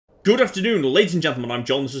Good afternoon, ladies and gentlemen, I'm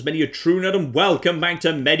John, this is Many a True Nerd, and welcome back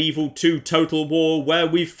to Medieval 2 Total War, where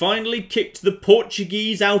we finally kicked the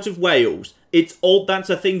Portuguese out of Wales. It's odd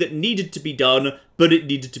that's a thing that needed to be done, but it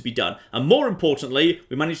needed to be done. And more importantly,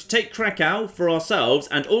 we managed to take Krakow for ourselves,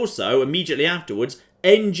 and also, immediately afterwards,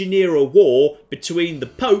 engineer a war between the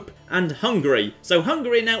Pope and Hungary. So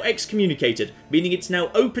Hungary are now excommunicated, meaning it's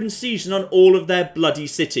now open season on all of their bloody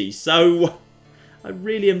cities. So, I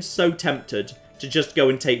really am so tempted to just go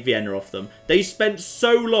and take Vienna off them. They spent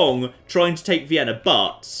so long trying to take Vienna,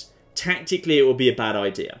 but tactically it would be a bad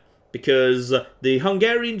idea. Because the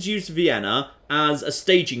Hungarians used Vienna as a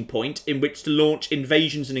staging point in which to launch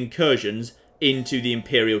invasions and incursions into the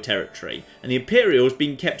Imperial territory. And the Imperials,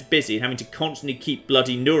 being kept busy and having to constantly keep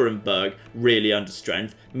bloody Nuremberg really under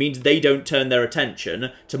strength, means they don't turn their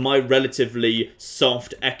attention to my relatively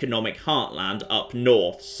soft economic heartland up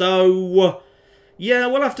north. So yeah,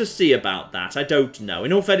 we'll have to see about that. I don't know.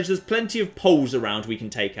 In all fairness, there's plenty of Poles around we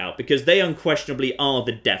can take out, because they unquestionably are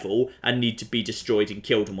the devil and need to be destroyed and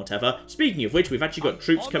killed and whatever. Speaking of which, we've actually got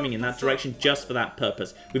troops coming in that direction just for that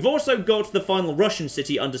purpose. We've also got the final Russian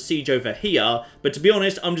city under siege over here, but to be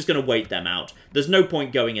honest, I'm just going to wait them out. There's no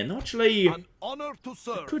point going in. Actually, I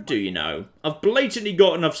could do, you know. I've blatantly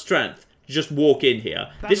got enough strength to just walk in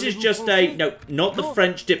here. This is just a... No, not the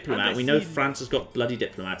French diplomat. We know France has got bloody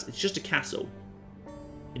diplomats. It's just a castle.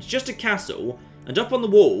 It's just a castle, and up on the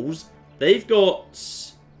walls, they've got...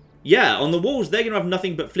 Yeah, on the walls, they're going to have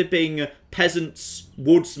nothing but flipping peasants,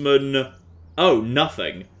 woodsmen... Oh,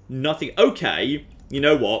 nothing. Nothing. Okay, you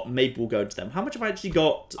know what? Maybe we'll go to them. How much have I actually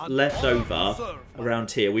got left over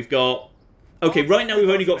around here? We've got... Okay, right now we've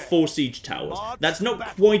only got 4 siege towers. That's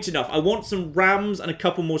not quite enough. I want some rams and a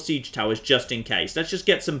couple more siege towers just in case. Let's just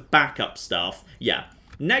get some backup stuff. Yeah.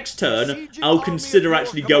 Next turn, I'll consider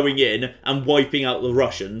actually going in and wiping out the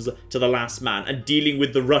Russians to the last man and dealing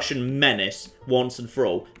with the Russian menace once and for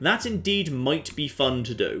all. That indeed might be fun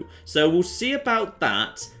to do. So we'll see about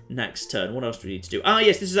that next turn. What else do we need to do? Ah,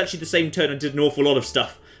 yes, this is actually the same turn I did an awful lot of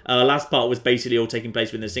stuff. Last part was basically all taking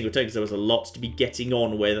place within a single turn because there was a lot to be getting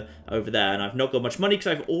on with over there. And I've not got much money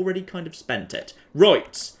because I've already kind of spent it.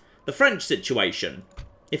 Right, the French situation.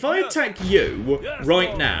 If I attack you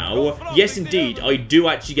right now, yes indeed, I do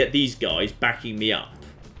actually get these guys backing me up.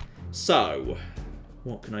 So,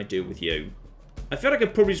 what can I do with you? I feel like I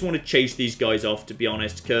probably just want to chase these guys off, to be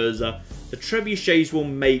honest, because the trebuchets will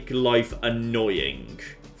make life annoying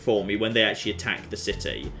for me when they actually attack the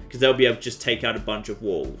city, because they'll be able to just take out a bunch of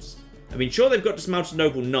walls. I mean, sure, they've got dismounted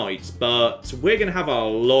noble knights, but we're going to have a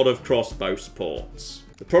lot of crossbow supports.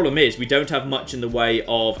 The problem is, we don't have much in the way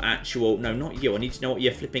of actual... No, not you. I need to know what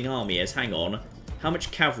your flipping army is. Hang on. How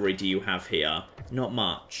much cavalry do you have here? Not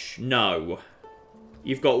much. No.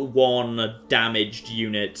 You've got 1 damaged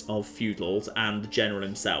unit of feudals and the general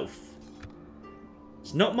himself.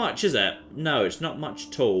 It's not much, is it? No, it's not much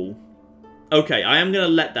at all. Okay, I am going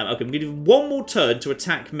to let them... Okay, I'm going to give 1 more turn to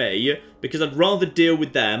attack me, because I'd rather deal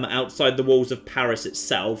with them outside the walls of Paris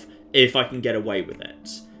itself if I can get away with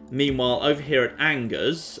it. Meanwhile, over here at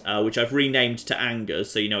Angers, which I've renamed to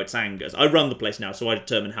Angers, so you know it's Angers. I run the place now, so I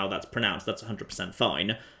determine how that's pronounced. That's 100%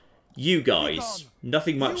 fine. You guys,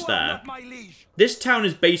 nothing much there. This town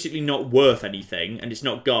is basically not worth anything, and it's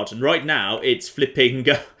not guarded. And right now, it's flipping...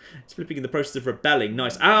 it's flipping in the process of rebelling.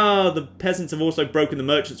 Nice. Ah, the peasants have also broken the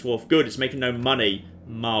merchant's wharf. Good, it's making no money.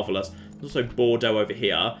 Marvellous. There's also Bordeaux over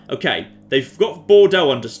here. Okay, they've got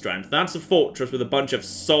Bordeaux under strength. That's a fortress with a bunch of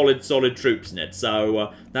solid troops in it.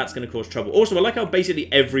 So that's going to cause trouble. Also, I like how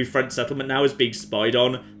basically every French settlement now is being spied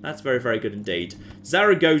on. That's very, very good indeed.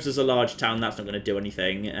 Zaragoza's a large town. That's not going to do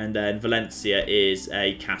anything. And then Valencia is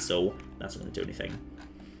a castle. That's not going to do anything.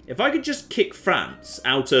 If I could just kick France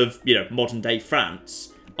out of, you know, modern-day France,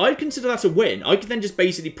 I'd consider that a win. I could then just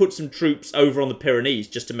basically put some troops over on the Pyrenees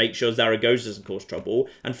just to make sure Zaragoza doesn't cause trouble,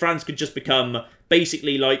 and France could just become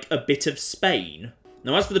basically like a bit of Spain.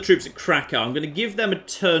 Now, as for the troops at Krakow, I'm going to give them a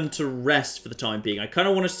turn to rest for the time being. I kind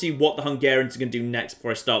of want to see what the Hungarians are going to do next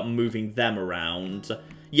before I start moving them around.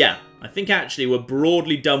 Yeah, I think actually we're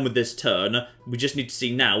broadly done with this turn. We just need to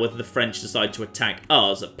see now whether the French decide to attack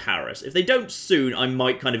us at Paris. If they don't soon, I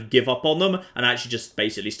might kind of give up on them and actually just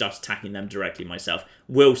basically start attacking them directly myself.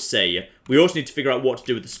 We'll see. We also need to figure out what to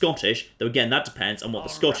do with the Scottish, though again, that depends on what the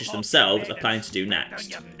Scottish themselves are planning to do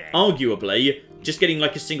next. Arguably, just getting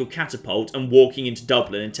like a single catapult and walking into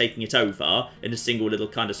Dublin and taking it over in a single little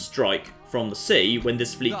kind of strike from the sea when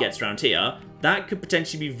this fleet gets around here, that could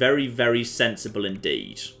potentially be very, very sensible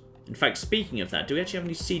indeed. In fact, speaking of that, do we actually have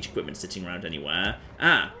any siege equipment sitting around anywhere?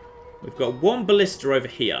 Ah, we've got 1 ballista over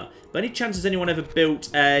here. By any chance has anyone ever built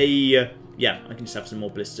a... Yeah, I can just have some more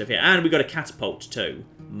ballistas over here. And we got a catapult too.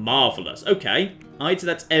 Marvellous. Okay. I'd say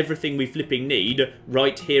that's everything we flipping need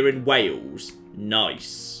right here in Wales.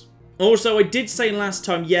 Nice. Also, I did say last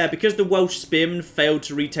time, yeah, because the Welsh spearmen failed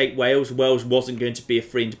to retake Wales, Wales wasn't going to be a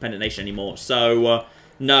free independent nation anymore. So,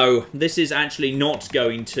 no, this is actually not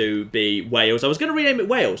going to be Wales. I was going to rename it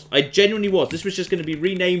Wales. I genuinely was. This was just going to be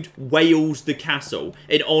renamed Wales the Castle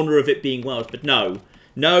in honour of it being Wales. But no.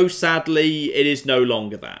 No, sadly, it is no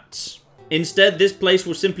longer that. Instead, this place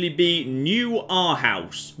will simply be New Our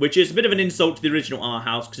House, which is a bit of an insult to the original Our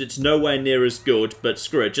House because it's nowhere near as good, but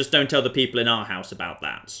screw it, just don't tell the people in our house about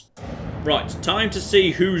that. Right, time to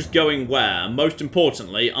see who's going where. Most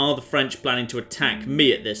importantly, are the French planning to attack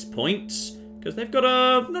me at this point? Because they've got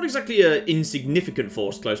a, not exactly an insignificant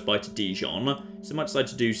force close by to Dijon, so might decide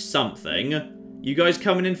to do something. You guys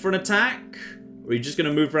coming in for an attack? Or are you just going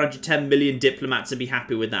to move around your 10 million diplomats and be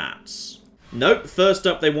happy with that? Nope, first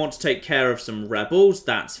up they want to take care of some rebels.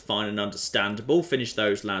 That's fine and understandable. Finish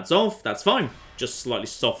those lads off. That's fine. Just slightly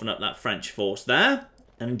soften up that French force there.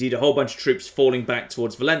 And indeed a whole bunch of troops falling back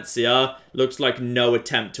towards Valencia. Looks like no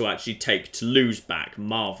attempt to actually take Toulouse back.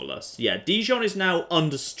 Marvellous. Yeah, Dijon is now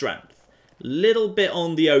under strength. Little bit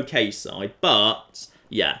on the okay side, but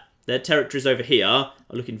yeah, their territories over here are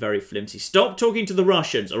looking very flimsy. Stop talking to the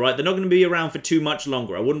Russians, alright? They're not going to be around for too much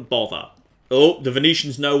longer. I wouldn't bother. Oh, the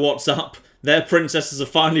Venetians know what's up. Their princesses are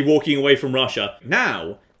finally walking away from Russia.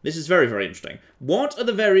 Now, this is very, very interesting. What are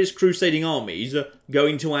the various crusading armies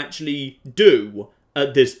going to actually do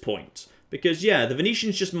at this point? Because, yeah, the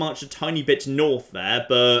Venetians just marched a tiny bit north there,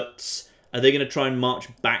 but are they going to try and march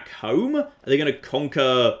back home? Are they going to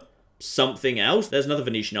conquer something else? There's another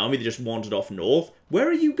Venetian army that just wandered off north. Where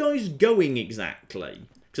are you guys going exactly?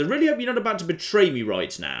 Because I really hope you're not about to betray me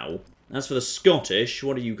right now. As for the Scottish,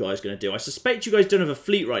 what are you guys going to do? I suspect you guys don't have a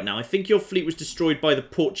fleet right now. I think your fleet was destroyed by the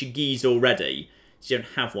Portuguese already. So you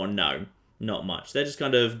don't have one, no. Not much. They're just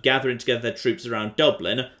kind of gathering together their troops around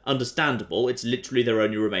Dublin. Understandable, it's literally their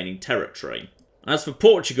only remaining territory. As for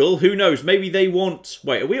Portugal, who knows? Maybe they want...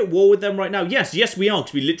 Wait, are we at war with them right now? Yes, yes we are,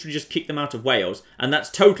 because we literally just kicked them out of Wales. And that's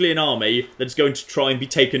totally an army that's going to try and be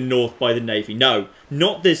taken north by the Navy. No,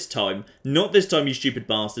 not this time. Not this time, you stupid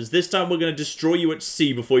bastards. This time we're going to destroy you at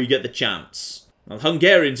sea before you get the chance. Well,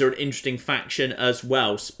 Hungarians are an interesting faction as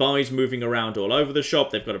well. Spies moving around all over the shop.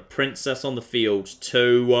 They've got a princess on the field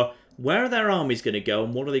too. Where are their armies going to go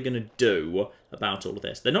and what are they going to do about all of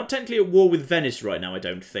this? They're not technically at war with Venice right now, I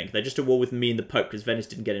don't think. They're just at war with me and the Pope because Venice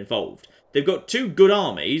didn't get involved. They've got two good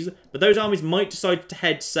armies, but those armies might decide to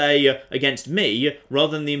head, say, against me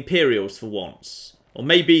rather than the Imperials for once. Or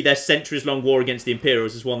maybe their centuries-long war against the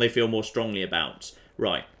Imperials is one they feel more strongly about.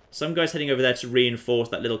 Right. Some guy's heading over there to reinforce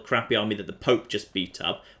that little crappy army that the Pope just beat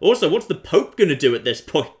up. Also, what's the Pope going to do at this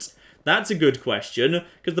point? That's a good question,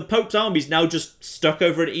 because the Pope's army's now just stuck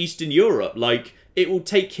over in Eastern Europe. Like, it will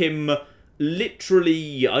take him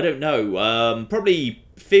literally, I don't know, probably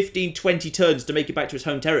 15, 20 turns to make it back to his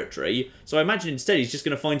home territory. So I imagine instead he's just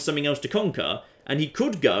going to find something else to conquer. And he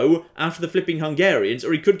could go after the flipping Hungarians,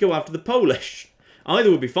 or he could go after the Polish. Either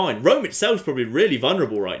would be fine. Rome itself's probably really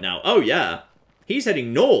vulnerable right now. Oh, yeah. He's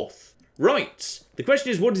heading north. Right. The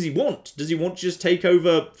question is, what does he want? Does he want to just take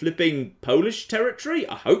over flipping Polish territory?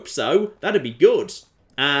 I hope so. That'd be good.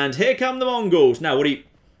 And here come the Mongols. Now, what do you...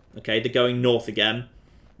 Okay, they're going north again.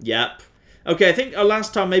 Yep. Okay, I think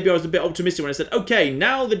last time maybe I was a bit optimistic when I said, okay,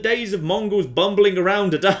 now the days of Mongols bumbling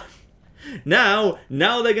around are done. Now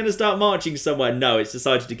they're going to start marching somewhere. No, it's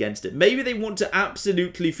decided against it. Maybe they want to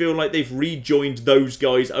absolutely feel like they've rejoined those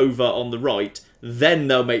guys over on the right. Then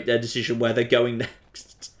they'll make their decision where they're going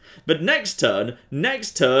next. But next turn,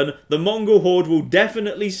 the Mongol horde will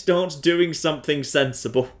definitely start doing something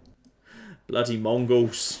sensible. Bloody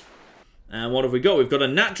Mongols. And what have we got? We've got a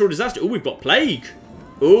natural disaster. Oh, we've got plague.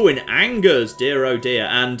 Oh, in Angers. Dear, oh dear.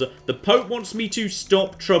 And the Pope wants me to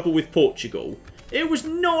stop trouble with Portugal. It was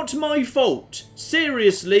not my fault.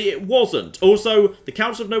 Seriously, it wasn't. Also, the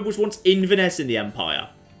Council of Nobles wants Inverness in the Empire.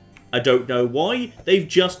 I don't know why. They've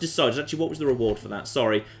just decided. Actually, what was the reward for that?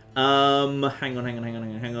 Sorry. Hang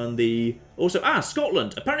on. Also,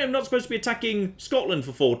 Scotland. Apparently I'm not supposed to be attacking Scotland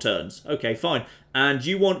for 4 turns. Okay, fine. And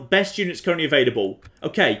you want best units currently available.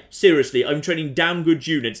 Okay, seriously, I'm training damn good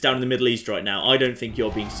units down in the Middle East right now. I don't think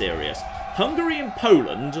you're being serious. Hungary and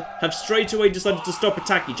Poland have straight away decided to stop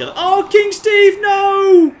attacking each other. Oh, King Steve,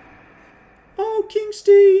 no! Oh, King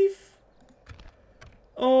Steve.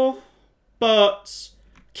 Oh, but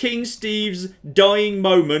King Steve's dying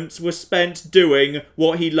moments were spent doing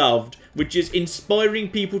what he loved, which is inspiring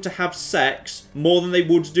people to have sex more than they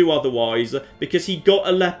would do otherwise, because he got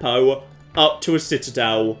Aleppo up to a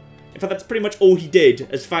citadel. In fact, that's pretty much all he did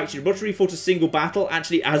as faction. Not really fought a single battle,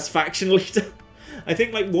 actually, as faction leader. I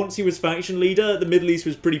think, like, once he was faction leader, the Middle East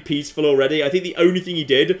was pretty peaceful already. I think the only thing he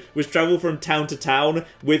did was travel from town to town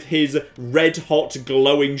with his red-hot,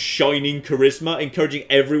 glowing, shining charisma, encouraging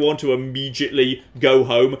everyone to immediately go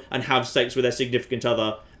home and have sex with their significant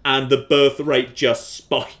other. And the birth rate just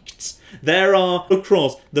spiked. There are,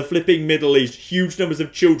 across the flipping Middle East, huge numbers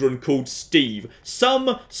of children called Steve. Some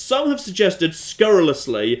have suggested,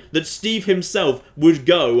 scurrilously, that Steve himself would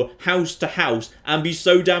go house to house and be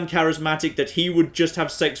so damn charismatic that he would just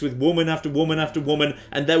have sex with woman after woman after woman,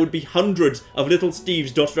 and there would be hundreds of little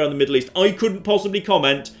Steves dotted around the Middle East. I couldn't possibly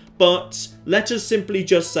comment, but let us simply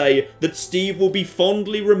just say that Steve will be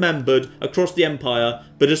fondly remembered across the Empire,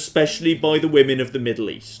 but especially by the women of the Middle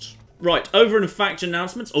East. Right, over in faction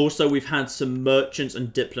announcements, also we've had some merchants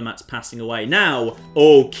and diplomats passing away. Now,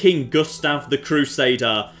 King Gustav the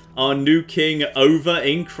Crusader, our new king over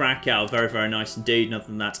in Krakow. Very, very nice indeed, other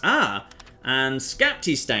than that. And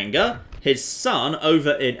Skapti, his son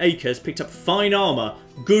over in Acres, picked up fine armour.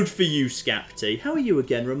 Good for you, Skapti. How are you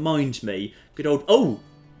again? Remind me. Good old... Oh,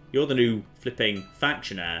 you're the new flipping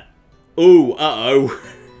factionaire. Ooh, uh-oh.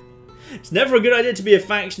 It's never a good idea to be a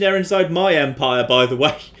factionaire inside my empire, by the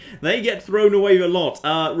way. They get thrown away a lot.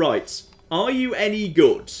 Right. Are you any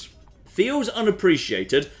good? Feels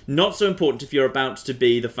unappreciated. Not so important if you're about to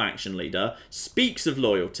be the faction leader. Speaks of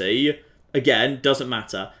loyalty. Again, doesn't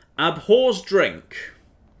matter. Abhors drink.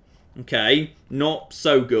 Okay. Not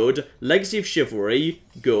so good. Legacy of chivalry.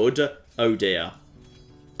 Good. Oh dear.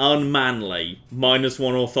 Unmanly.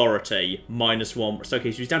 -1 authority. -1. So,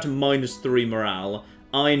 okay, so he's down to -3 morale.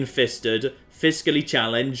 Iron-fisted. Fiscally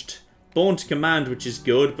challenged. Born to command, which is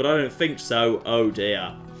good, but I don't think so. Oh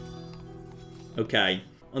dear. Okay.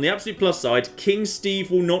 On the absolute plus side, King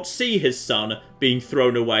Steve will not see his son being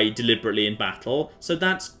thrown away deliberately in battle, so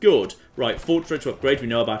that's good. Right, fortress to upgrade, we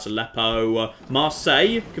know about Aleppo.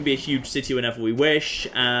 Marseille can be a huge city whenever we wish,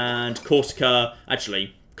 and Corsica,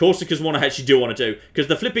 actually... Corsica's one I actually do want to do, because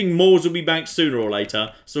the flipping Moors will be back sooner or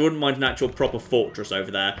later, so I wouldn't mind an actual proper fortress over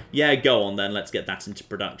there. Yeah, go on then, let's get that into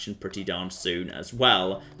production pretty darn soon as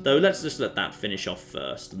well. Though, let's just let that finish off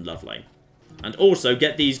first. Lovely. And also,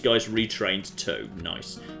 get these guys retrained too.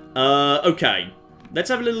 Nice. Okay. Let's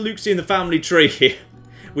have a little look-see in the family tree here.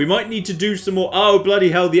 We might need to do some more... Oh, bloody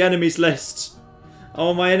hell, the enemies list.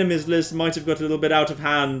 Oh, my enemies list might have got a little bit out of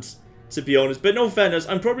hand, to be honest. But in all fairness,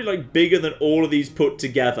 I'm probably, like, bigger than all of these put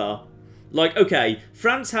together. Like, okay,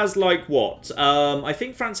 France has, like, what? I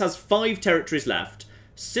think France has 5 territories left.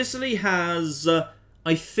 Sicily has,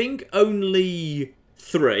 I think, only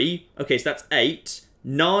 3. Okay, so that's 8,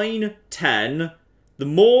 9, 10. The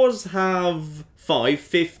Moors have 5,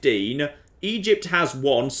 15. Egypt has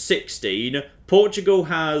 1, 16. Portugal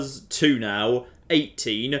has 2 now,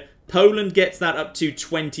 18. Poland gets that up to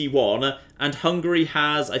 21, and Hungary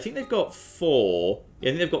has, I think they've got 4. Yeah,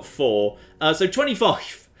 I think they've got 4. So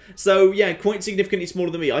 25. So, yeah, quite significantly smaller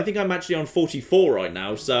than me. I think I'm actually on 44 right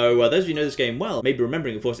now, so those of you who know this game well, maybe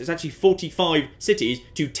remembering, of course, it's actually 45 cities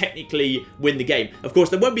to technically win the game. Of course,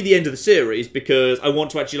 that won't be the end of the series, because I want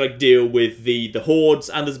to actually, like, deal with the hordes,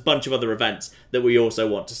 and there's a bunch of other events that we also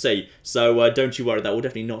want to see. So, don't you worry, that will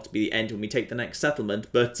definitely not be the end when we take the next settlement,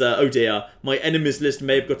 but, oh dear, my enemies list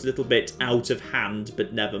may have got a little bit out of hand,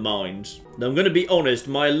 but never mind. Now, I'm going to be honest,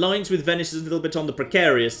 my alliance with Venice is a little bit on the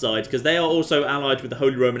precarious side, because they are also allied with the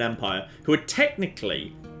Holy Roman Empire, who are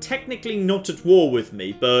technically not at war with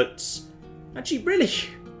me, but actually, really,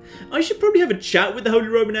 I should probably have a chat with the Holy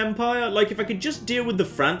Roman Empire. Like, if I could just deal with the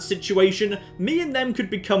France situation, me and them could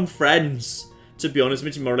become friends. To be honest,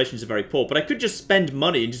 admitting my relations are very poor, but I could just spend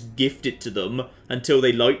money and just gift it to them until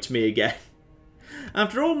they liked me again.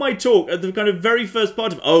 After all my talk at the kind of very first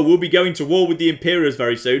part of, oh, we'll be going to war with the Imperials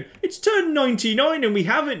very soon, it's turned 99 and we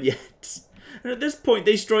haven't yet. And at this point,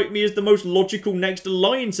 they strike me as the most logical next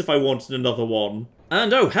alliance if I wanted another one.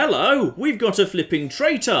 And oh, hello! We've got a flipping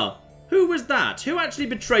traitor! Who was that? Who actually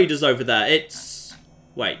betrayed us over there? It's...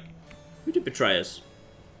 Wait. Who did betray us?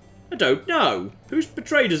 I don't know. Who's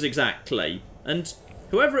betrayed us exactly? And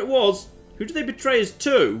whoever it was, who did they betray us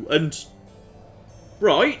to? And...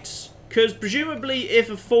 Right. Because presumably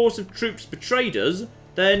if a force of troops betrayed us,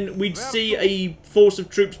 then we'd see a force of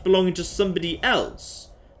troops belonging to somebody else.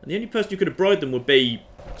 And the only person who could have bribed them would be...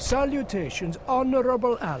 Salutations,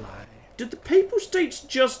 honourable ally. Did the Papal States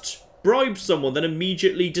just bribe someone, then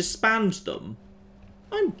immediately disband them?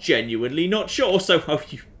 I'm genuinely not sure, so oh,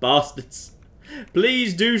 you bastards.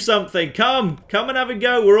 Please do something. Come and have a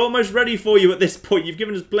go. We're almost ready for you at this point. You've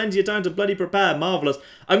given us plenty of time to bloody prepare. Marvellous.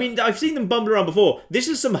 I mean, I've seen them bumble around before. This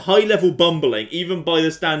is some high-level bumbling, even by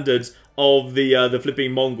the standards of the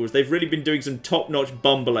flipping Mongols. They've really been doing some top-notch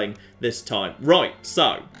bumbling this time. Right,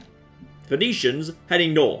 so, Venetians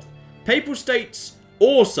heading north. Papal States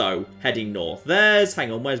also heading north. There's, hang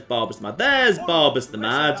on, where's Barbus the Mad? There's Barbus the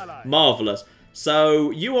Mad. Marvellous.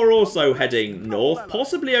 So, you are also heading north,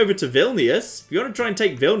 possibly over to Vilnius. If you want to try and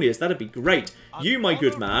take Vilnius, that'd be great. You, my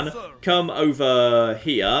good man, come over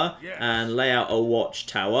here and lay out a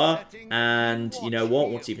watchtower. And, you know what?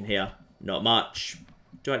 What's even here? Not much.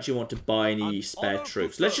 Do I actually want to buy any spare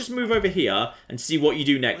troops? Let's just move over here and see what you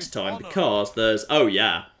do next time. Because there's... Oh,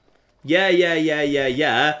 yeah.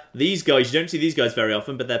 Yeah. These guys, you don't see these guys very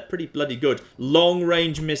often, but they're pretty bloody good.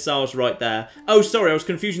 Long-range missiles right there. Oh, sorry, I was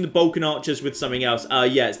confusing the Balkan archers with something else.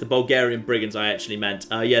 Yeah, it's the Bulgarian brigands I actually meant.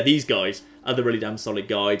 Yeah, these guys are the really damn solid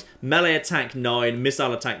guys. Melee attack 9,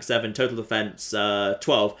 missile attack 7, total defense 12.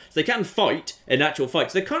 So they can fight in actual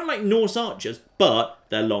fights. They're kind of like Norse archers, but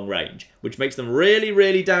they're long range, which makes them really,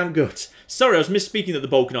 really damn good. Sorry, I was misspeaking that the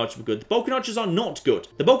Balkan archers were good. The Balkan archers are not good.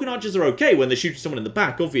 The Balkan archers are okay when they're shooting someone in the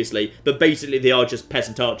back, obviously, but basically they are just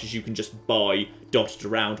peasant archers you can just buy dotted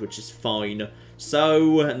around, which is fine.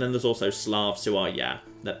 So, and then there's also Slavs who are, yeah,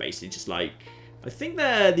 they're basically just like, I think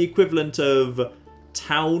they're the equivalent of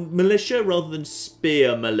town militia rather than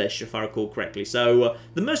spear militia, if I recall correctly. So,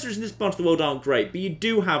 the mercenaries in this part of the world aren't great, but you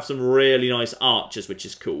do have some really nice archers, which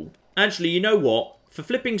is cool. Actually, you know what? For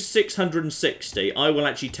flipping 660, I will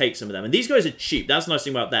actually take some of them. And these guys are cheap. That's the nice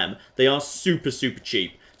thing about them. They are super, super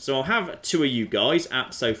cheap. So I'll have 2 of you guys,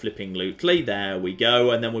 abso-flipping-lutely. There we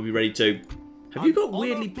go. And then we'll be ready to... Have you got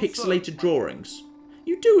weirdly pixelated drawings?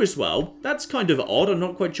 You do as well. That's kind of odd. I'm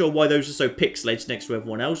not quite sure why those are so pixelated next to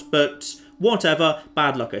everyone else, but whatever.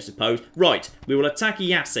 Bad luck, I suppose. Right, we will attack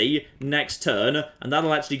Yassi next turn, and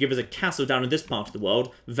that'll actually give us a castle down in this part of the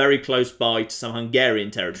world, very close by to some Hungarian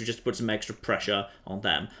territory, just to put some extra pressure on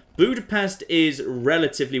them. Budapest is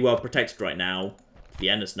relatively well protected right now.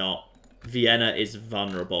 Vienna's not. Vienna is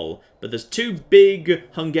vulnerable. But there's 2 big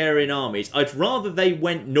Hungarian armies. I'd rather they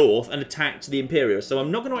went north and attacked the Imperials. So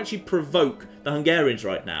I'm not going to actually provoke the Hungarians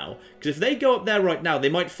right now. Because if they go up there right now, they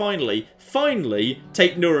might finally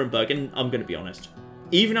take Nuremberg. And I'm going to be honest.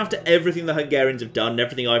 Even after everything the Hungarians have done and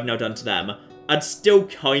everything I've now done to them, I'd still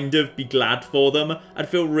kind of be glad for them. I'd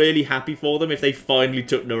feel really happy for them if they finally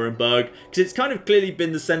took Nuremberg. Because it's kind of clearly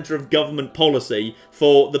been the centre of government policy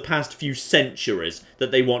for the past few centuries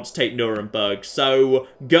that they want to take Nuremberg. So,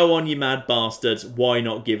 go on you mad bastards, why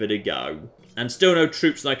not give it a go? And still no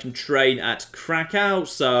troops that I can train at Krakow,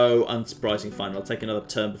 so unsurprising fine. I'll take another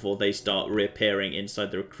turn before they start reappearing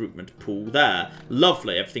inside the recruitment pool there.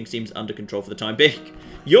 Lovely, everything seems under control for the time being.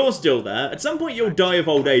 You're still there. At some point you'll die of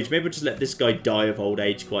old age. Maybe I'll just let this guy die of old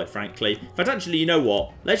age, quite frankly. In fact, actually, you know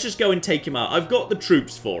what? Let's just go and take him out. I've got the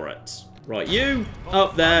troops for it. Right, you,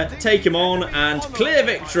 up there, take him on, and clear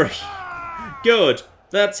victory. Good.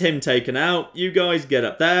 That's him taken out. You guys get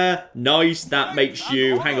up there. Nice. That makes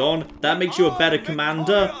you... Hang on. That makes you a better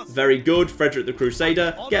commander. Very good. Frederick the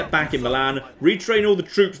Crusader. Get back in Milan. Retrain all the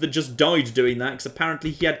troops that just died doing that, because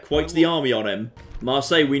apparently he had quite the army on him.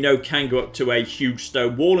 Marseille, we know, can go up to a huge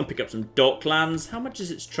stone wall and pick up some dock lands. How much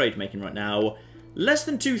is its trade making right now? Less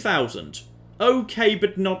than 2,000. Okay,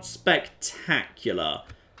 but not spectacular.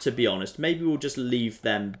 To be honest, maybe we'll just leave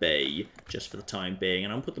them be, just for the time being,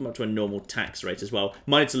 and I'll put them up to a normal tax rate as well.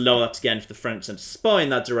 Might need to lower that again if the French send a spy in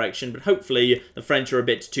that direction, but hopefully the French are a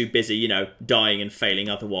bit too busy, you know, dying and failing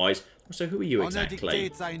otherwise. So who are you exactly?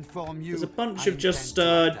 There's a bunch of just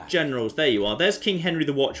generals. There you are. There's King Henry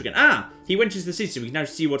the Watcher again. Ah! He went into the city, so we can now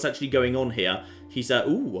see what's actually going on here. He's,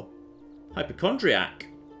 ooh, hypochondriac.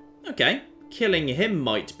 Okay. Killing him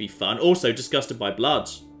might be fun. Also, disgusted by blood.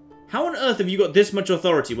 How on earth have you got this much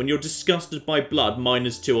authority when you're disgusted by blood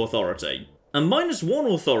 -2 authority? And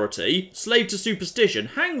 -1 authority, slave to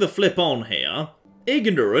superstition, hang the flip on here.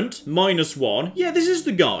 Ignorant, -1. Yeah, this is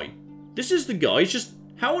the guy. This is the guy, it's just,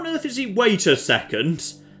 how on earth is he? Wait a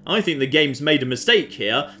second. I think the game's made a mistake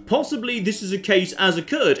here. Possibly this is a case as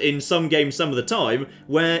occurred in some games some of the time,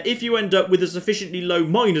 where if you end up with a sufficiently low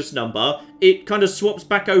minus number, it kind of swaps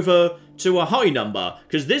back over to a high number,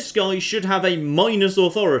 because this guy should have a minus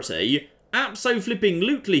authority.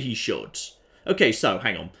 Abso-flipping-lutely he should. Okay, so,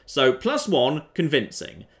 hang on. So, +1,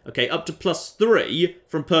 convincing. Okay, up to +3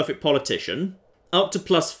 from perfect politician. Up to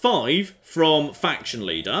 +5 from faction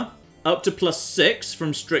leader. Up to +6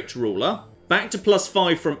 from strict ruler. Back to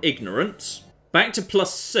 +5 from ignorance. Back to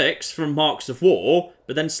 +6 from marks of war.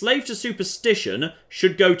 But then slave to superstition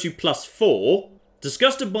should go to +4.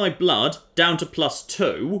 Disgusted by blood, down to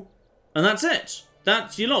 +2. And that's it.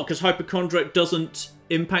 That's your lot, because hypochondriac doesn't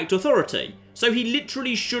impact authority. So he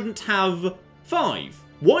literally shouldn't have 5.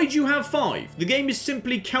 Why do you have 5? The game is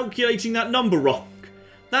simply calculating that number wrong.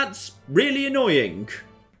 That's really annoying.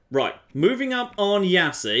 Right, moving up on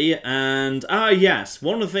Yassi, and yes,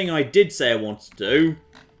 one thing I did say I wanted to do,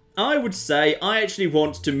 I would say I actually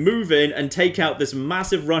want to move in and take out this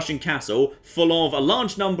massive Russian castle full of a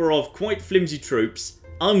large number of quite flimsy troops.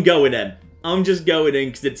 I'm going in. I'm just going in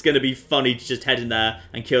because it's going to be funny to just head in there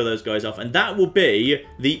and kill those guys off. And that will be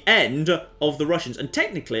the end of the Russians. And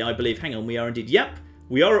technically, I believe, hang on, we are indeed, yep,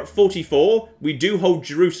 we are at 44. We do hold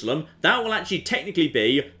Jerusalem. That will actually technically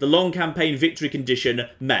be the long campaign victory condition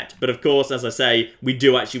met. But of course, as I say, we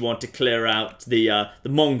do actually want to clear out the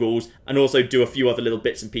Mongols and also do a few other little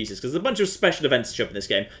bits and pieces because there's a bunch of special events to show up in this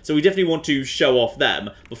game. So we definitely want to show off them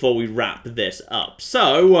before we wrap this up.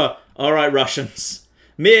 So, alright Russians,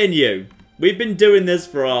 me and you, we've been doing this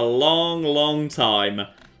for a long, long time.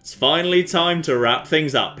 It's finally time to wrap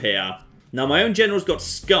things up here. Now, my own general's got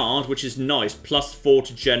Scarred, which is nice. +4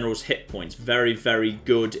 to general's hit points. Very, very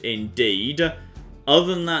good indeed.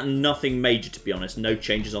 Other than that, nothing major, to be honest. No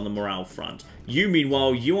changes on the morale front. You,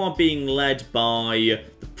 meanwhile, you are being led by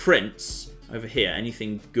the Prince over here.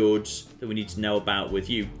 Anything good that we need to know about with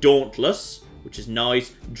you? Dauntless, which is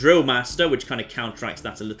nice. Drill Master, which kind of counteracts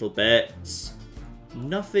that a little bit.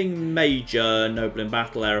 Nothing major. Noble in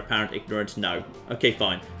battle, heir apparent, ignorant, no. Okay,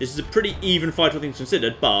 fine. This is a pretty even fight, all things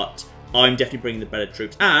considered, but I'm definitely bringing the better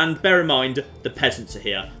troops. And bear in mind, the peasants are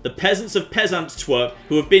here. The peasants of Peasantwerk,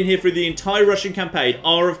 who have been here through the entire Russian campaign,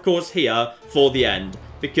 are of course here for the end.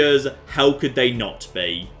 Because how could they not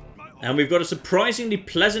be? And we've got a surprisingly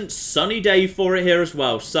pleasant sunny day for it here as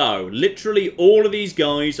well. So, literally all of these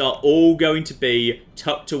guys are all going to be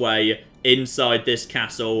tucked away inside this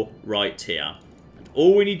castle right here.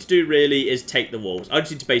 All we need to do really is take the walls. I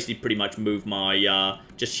just need to basically pretty much move my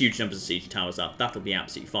just huge numbers of siege towers up. That'll be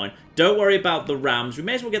absolutely fine. Don't worry about the rams. We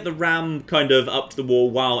may as well get the ram kind of up to the wall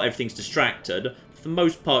while everything's distracted. For the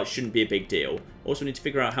most part, shouldn't be a big deal. Also, need to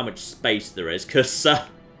figure out how much space there is, because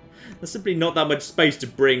there's simply not that much space to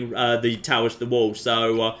bring the towers to the wall.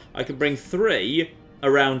 So I can bring 3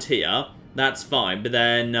 around here. That's fine. But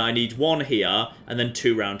then I need 1 here and then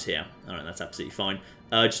 2 around here. Alright, that's absolutely fine.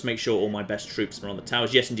 Just make sure all my best troops are on the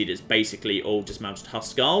towers. Yes, indeed, it's basically all dismounted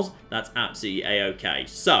Hussars. That's absolutely a-okay.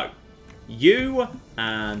 So, you,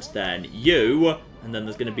 and then you, and then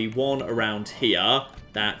there's going to be 1 around here.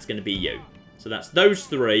 That's going to be you. So that's those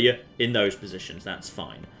 3 in those positions. That's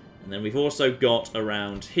fine. And then we've also got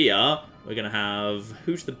around here, we're going to have,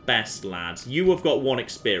 who's the best lads? You have got 1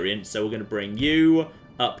 experience, so we're going to bring you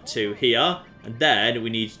up to here. And then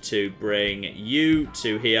we need to bring you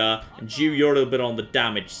to here. And you're a little bit on the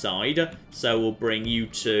damage side. So we'll bring you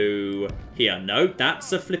to here. No,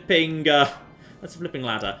 that's a flipping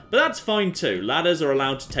ladder. But that's fine too. Ladders are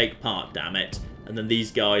allowed to take part, damn it. And then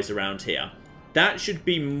these guys around here. That should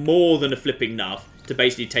be more than a flipping enough to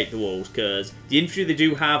basically take the walls, because the infantry they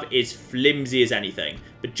do have is flimsy as anything.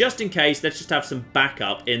 But just in case, let's just have some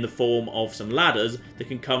backup in the form of some ladders that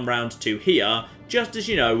can come round to here, just as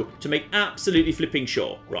you know, to make absolutely flipping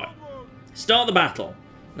sure. Right, start the battle.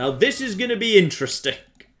 Now this is going to be interesting,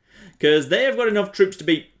 because they have got enough troops to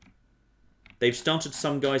beat. They've started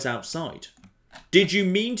some guys outside. Did you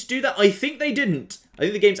mean to do that? I think they didn't. I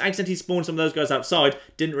think the game's accidentally spawned some of those guys outside.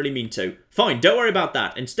 Didn't really mean to. Fine, don't worry about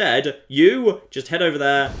that. Instead, you just head over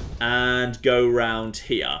there and go round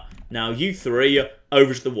here. Now, you 3,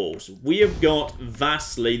 over to the walls. We have got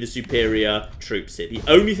vastly the superior troops here. The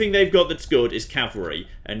only thing they've got that's good is cavalry.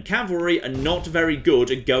 And cavalry are not very good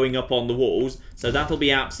at going up on the walls, so that'll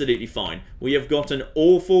be absolutely fine. We have got an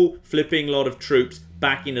awful flipping lot of troops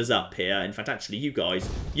backing us up here. In fact, actually, you guys,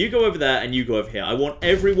 you go over there and you go over here. I want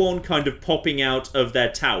everyone kind of popping out of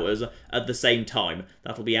their towers at the same time.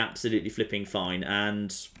 That'll be absolutely flipping fine.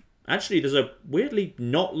 And actually, there's a weirdly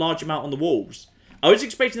not large amount on the walls. I was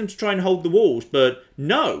expecting them to try and hold the walls, but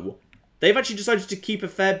no. They've actually decided to keep a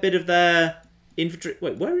fair bit of their infantry.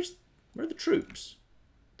 Wait, where are the troops?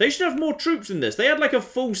 They should have more troops than this. They had like a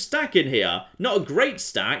full stack in here. Not a great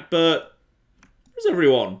stack, but where's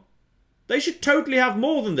everyone? They should totally have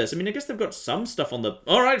more than this. I mean, I guess they've got some stuff on the...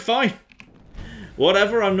 Alright, fine.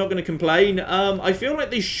 Whatever, I'm not going to complain. I feel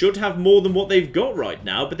like they should have more than what they've got right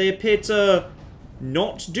now, but they appear to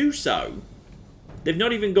not do so. They've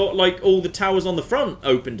not even got, like, all the towers on the front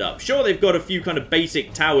opened up. Sure, they've got a few kind of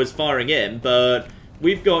basic towers firing in, but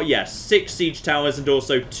we've got, yes, 6 siege towers and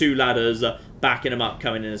also 2 ladders backing them up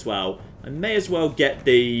coming in as well. I may as well get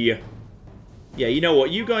the Yeah, you know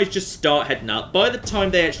what? You guys just start heading up. By the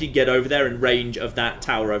time they actually get over there in range of that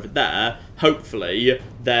tower over there, hopefully,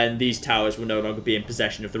 then these towers will no longer be in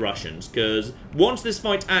possession of the Russians. Because once this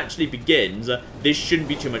fight actually begins, this shouldn't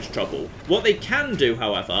be too much trouble. What they can do,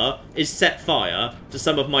 however, is set fire to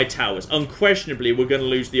some of my towers. Unquestionably, we're going to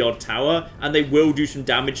lose the odd tower, and they will do some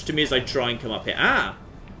damage to me as I try and come up here. Ah!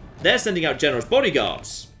 They're sending out General's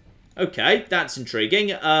bodyguards. Okay, that's intriguing.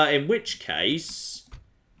 In which case...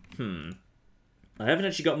 I haven't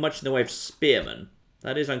actually got much in the way of spearmen.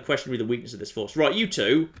 That is unquestionably the weakness of this force. Right, you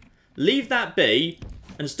two, leave that be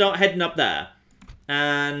and start heading up there.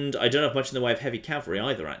 And I don't have much in the way of heavy cavalry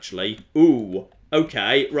either, actually. Ooh,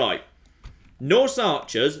 okay, right. Norse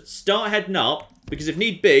archers, start heading up, because if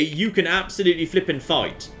need be, you can absolutely flip and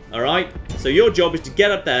fight. Alright? So your job is to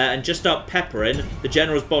get up there and just start peppering the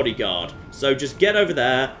General's bodyguard. So just get over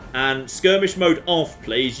there and skirmish mode off,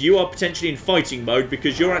 please. You are potentially in fighting mode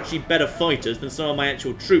because you're actually better fighters than some of my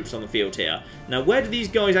actual troops on the field here. Now, where do these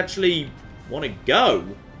guys actually want to go?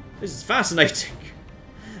 This is fascinating.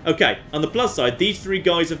 Okay, on the plus side, these three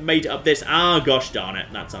guys have made it up this... Ah, gosh darn it.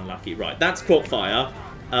 That's unlucky. Right, that's caught fire.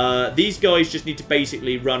 These guys just need to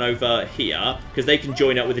basically run over here, because they can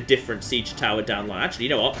join up with a different siege tower down the line. Actually, you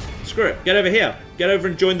know what? Screw it. Get over here. Get over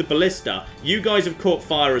and join the ballista. You guys have caught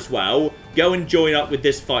fire as well. Go and join up with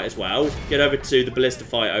this fight as well. Get over to the ballista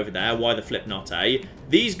fight over there. Why the flip not, eh?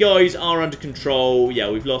 These guys are under control. Yeah,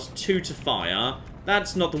 we've lost 2 to fire.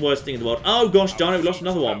 That's not the worst thing in the world. Oh, gosh darn it. We've lost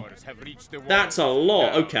another one. That's a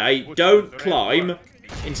lot. Okay, don't climb.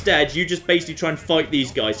 Instead, you just basically try and fight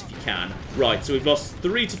these guys if you can. Right, so we've lost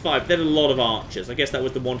 3 to 5. They're a lot of archers. I guess that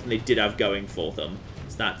was the one thing they did have going for them.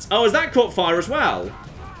 So that's... Oh, has that caught fire as well?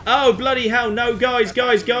 Oh, bloody hell. No, guys,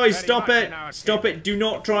 stop it. Stop it. Do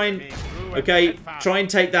not try and... Okay, try and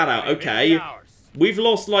take that out. Okay. We've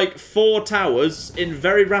lost, like, 4 towers in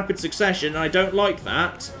very rapid succession, and I don't like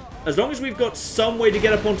that. As long as we've got some way to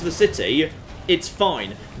get up onto the city... It's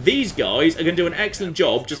fine. These guys are going to do an excellent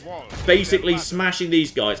job just basically smashing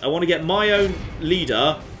these guys. I want to get my own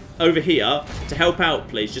leader over here to help out,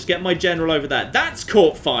 please. Just get my general over there. That's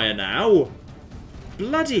caught fire now.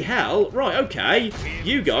 Bloody hell. Right, okay.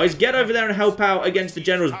 You guys get over there and help out against the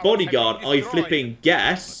general's bodyguard, I flipping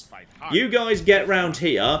guess. You guys get round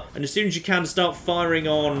here, and as soon as you can start firing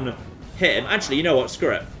on him. Actually, you know what?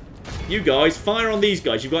 Screw it. You guys, fire on these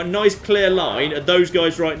guys. You've got a nice clear line at those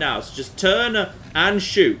guys right now. So just turn and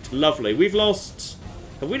shoot. Lovely. We've lost...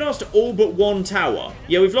 Have we lost all but 1 tower?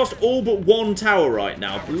 Yeah, we've lost all but 1 tower right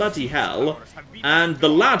now. Bloody hell. And the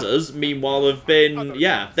ladders, meanwhile, have been...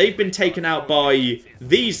 Yeah, they've been taken out by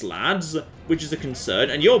these lads, which is a concern.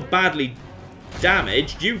 And you're badly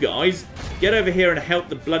damaged. You guys, get over here and help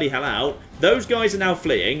the bloody hell out. Those guys are now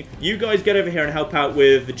fleeing. You guys get over here and help out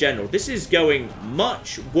with the general. This is going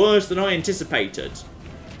much worse than I anticipated.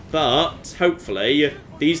 But, hopefully,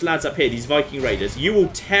 these lads up here, these Viking raiders, you will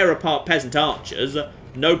tear apart peasant archers.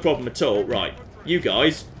 No problem at all. Right, you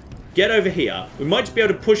guys, get over here. We might just be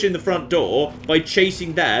able to push in the front door by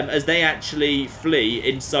chasing them as they actually flee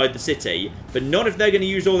inside the city. But not if they're going to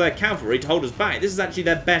use all their cavalry to hold us back. This is actually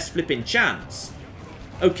their best flipping chance.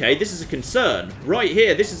 Okay, this is a concern. Right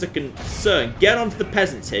here, this is a concern. Get onto the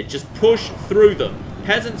peasants here. Just push through them.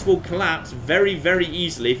 Peasants will collapse very, very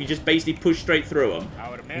easily if you just basically push straight through them.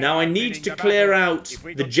 Now, I need to clear out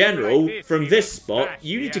the general from this spot.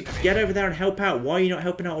 You need to get over there and help out. Why are you not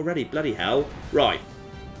helping out already? Bloody hell. Right.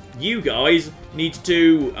 You guys need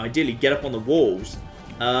to, ideally, get up on the walls.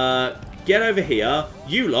 Get over here.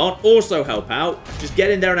 You lot also help out. Just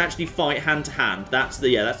get in there and actually fight hand to hand. That's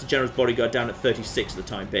the general's bodyguard down at 36 for the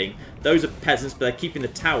time being. Those are peasants, but they're keeping the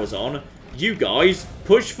towers on. You guys,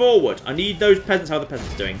 push forward. I need those peasants. How are the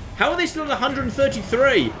peasants doing? How are they still at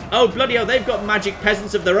 133? Oh, bloody hell, they've got magic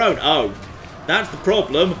peasants of their own. Oh, that's the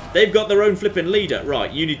problem. They've got their own flipping leader.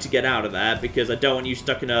 Right, you need to get out of there because I don't want you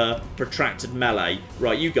stuck in a protracted melee.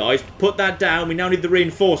 Right, you guys, put that down. We now need the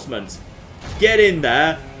reinforcements. Get in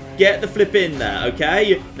there. Get the flip in there,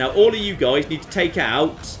 okay? Now, all of you guys need to take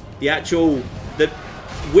out the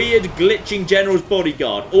weird glitching general's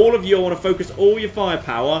bodyguard. All of you want to focus all your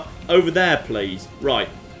firepower over there, please. Right.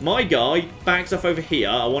 My guy backs off over here.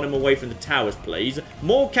 I want him away from the towers, please.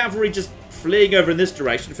 More cavalry just fleeing over in this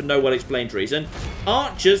direction for no well-explained reason.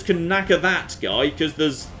 Archers can knacker that guy because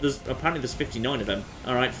there's apparently there's 59 of them.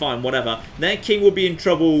 All right, fine, whatever. Their king will be in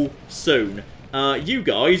trouble soon. You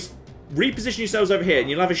guys, reposition yourselves over here and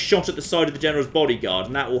you'll have a shot at the side of the general's bodyguard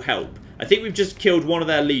and that will help. I think we've just killed one of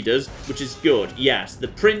their leaders, which is good. Yes, the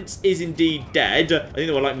prince is indeed dead. I think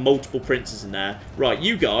there were like multiple princes in there. Right,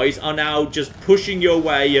 you guys are now just pushing your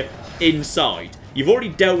way inside. You've already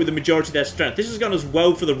dealt with the majority of their strength. This has gone as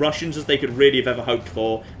well for the Russians as they could really have ever hoped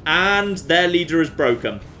for. And their leader is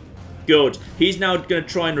broken. Good. He's now going to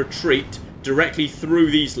try and retreat directly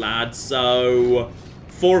through these lads. So,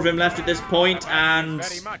 4 of him left at this point. And...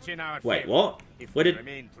 wait, what? Where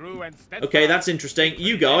did... okay, that's interesting.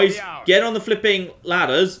 You guys, get on the flipping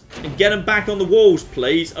ladders and get them back on the walls,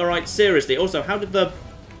 please. Alright, seriously. Also, how did the...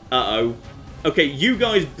 uh-oh. Okay, you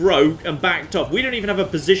guys broke and backed off. We don't even have a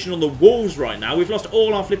position on the walls right now. We've lost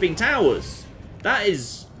all our flipping towers. That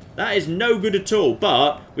is no good at all.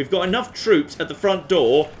 But we've got enough troops at the front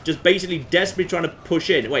door, just basically desperately trying to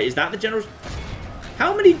push in. Wait, is that the generals?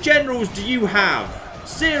 How many generals do you have?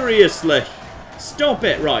 Seriously. Stop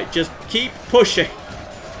it. Right, just keep pushing.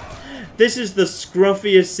 This is the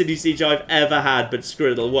scruffiest city siege I've ever had, but screw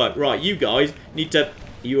it, it'll work. Right, you guys need to... are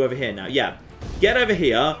you over here now? Yeah. Get over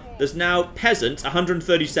here. There's now peasants,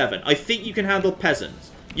 137. I think you can handle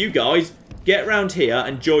peasants. You guys, get round here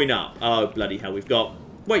and join up. Oh, bloody hell, we've got...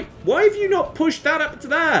 wait, why have you not pushed that up to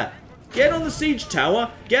there? Get on the siege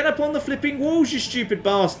tower. Get up on the flipping walls, you stupid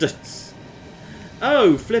bastards.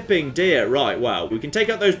 Oh, flipping dear. Right, well, we can take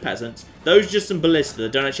out those peasants. Those are just some ballista. They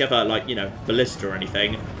don't actually have a, like, you know, ballista or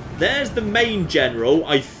anything. There's the main general,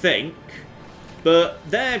 I think. But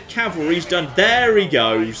their cavalry's done... there he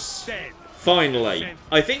goes. Finally.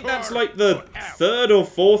 I think that's like the 3rd or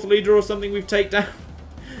 4th leader or something we've taken down.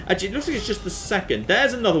 Actually, it looks like it's just the 2nd.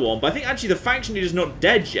 There's another one. But I think actually the faction leader's not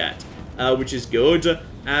dead yet. Which is good.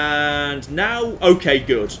 And now... okay,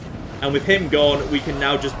 good. And with him gone, we can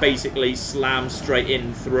now just basically slam straight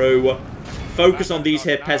in through. Focus on these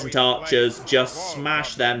here peasant archers. Just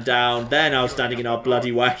smash them down. They're now standing in our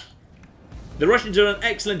bloody way. The Russians have done an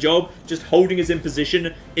excellent job just holding us in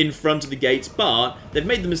position in front of the gates, but they've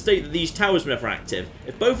made the mistake that these towers were never active.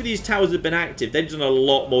 If both of these towers had been active, they'd done a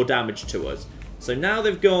lot more damage to us. So now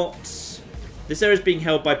they've got... this area is being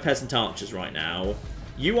held by peasant archers right now.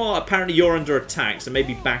 You are... apparently you're under attack, so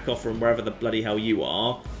maybe back off from wherever the bloody hell you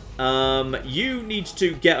are. You need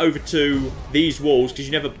to get over to these walls, because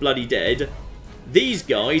you never bloody did. These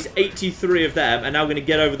guys, 83 of them, are now going to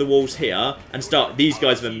get over the walls here and start... these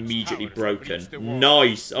guys have immediately broken.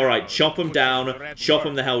 Nice. Alright, chop them down. Chop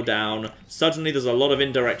them the hell down. Suddenly there's a lot of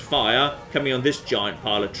indirect fire coming on this giant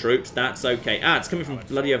pile of troops. That's okay. Ah, it's coming from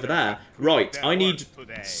bloody over there. Right, I need...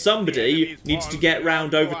 somebody needs to get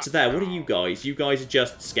round over to there. What are you guys? You guys are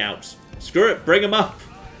just scouts. Screw it, bring them up.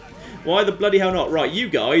 Why the bloody hell not? Right, you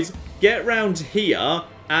guys, get round here...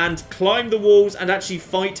 and climb the walls and actually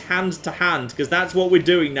fight hand to hand. Because that's what we're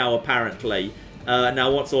doing now, apparently. Now,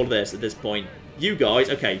 what's all this at this point? You guys,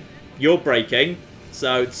 okay, you're breaking.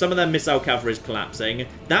 So, some of their missile cavalry is collapsing.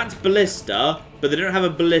 That's ballista, but they don't have a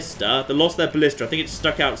ballista. They lost their ballista. I think it's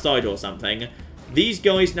stuck outside or something. These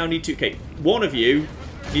guys now need to... okay, one of you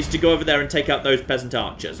needs to go over there and take out those peasant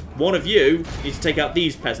archers. One of you needs to take out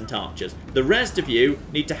these peasant archers. The rest of you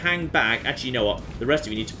need to hang back. Actually, you know what? The rest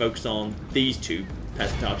of you need to focus on these two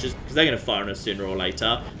peasant archers, because they're going to fire on us sooner or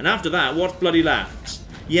later. And after that, what's bloody left?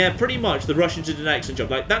 Yeah, pretty much, the Russians did an excellent job.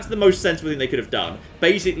 Like, that's the most sensible thing they could have done.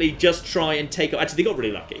 Basically, just try and take... actually, they got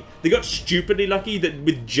really lucky. They got stupidly lucky that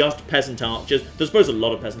with just peasant archers, there's supposed a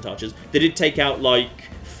lot of peasant archers, they did take out, like,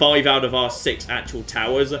 5 out of our 6 actual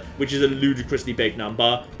towers, which is a ludicrously big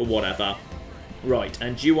number, but whatever. Right,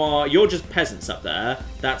 and you're just peasants up there.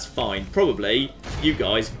 That's fine. Probably, you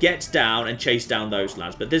guys, get down and chase down those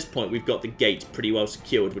lads. But at this point, we've got the gate pretty well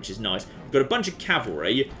secured, which is nice. We've got a bunch of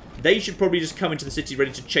cavalry. They should probably just come into the city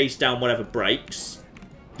ready to chase down whatever breaks.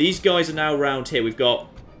 These guys are now around here. We've got...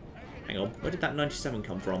 hang on, where did that 97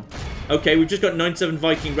 come from? Okay, we've just got 97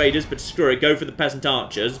 Viking Raiders, but screw it, go for the peasant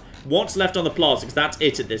archers. What's left on the plaza? Because that's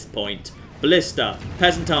it at this point. Ballista,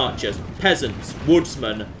 peasant archers, peasants,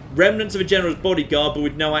 woodsmen, remnants of a general's bodyguard, but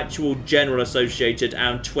with no actual general associated,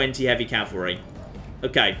 and 20 heavy cavalry.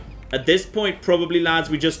 Okay, at this point, probably, lads,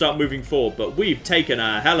 we just start moving forward, but we've taken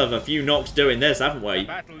a hell of a few knocks doing this, haven't we?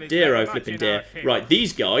 Dear, oh, flipping dear. Right,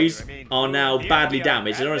 these guys are now badly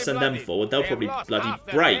damaged. I don't want to send them forward. They'll probably bloody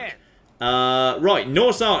break. Right,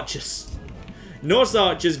 Norse archers. Norse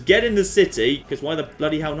archers, get in the city, because why the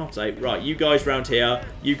bloody hell not, eh? Right, you guys round here,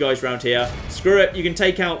 you guys round here. Screw it, you can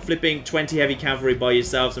take out flipping 20 heavy cavalry by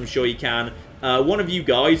yourselves, I'm sure you can. One of you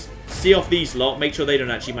guys, see off these lot, make sure they don't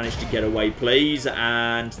actually manage to get away, please.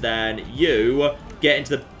 And then you get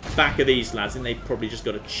into the back of these lads, and they probably just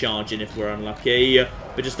got to charge in if we're unlucky.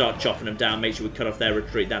 But just start chopping them down, make sure we cut off their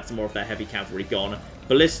retreat, that's more of their heavy cavalry gone.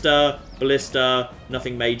 Ballista, ballista,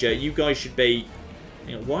 nothing major. You guys should be...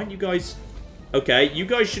 hang on, why aren't you guys... okay, you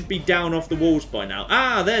guys should be down off the walls by now.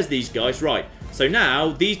 Ah, there's these guys. Right. So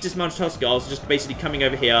now, these dismounted Huskars are just basically coming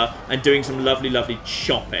over here and doing some lovely, lovely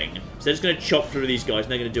chopping. So they're just going to chop through these guys,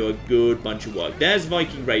 and they're going to do a good bunch of work. There's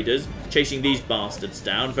Viking Raiders chasing these bastards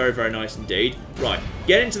down. Very, very nice indeed. Right,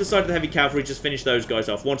 get into the side of the heavy cavalry, just finish those guys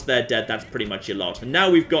off. Once they're dead, that's pretty much your lot. And now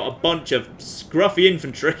we've got a bunch of scruffy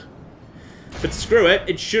infantry. But screw it,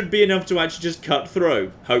 it should be enough to actually just cut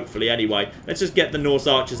through. Hopefully, anyway. Let's just get the Norse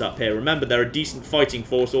archers up here. Remember, they're a decent fighting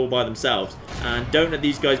force all by themselves. And don't let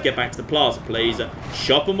these guys get back to the plaza, please.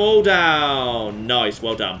 Chop them all down. Nice,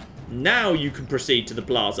 well done. Now you can proceed to the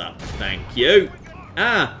plaza. Thank you.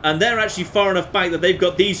 Ah, and they're actually far enough back that they've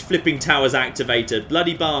got these flipping towers activated.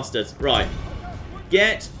 Bloody bastards. Right.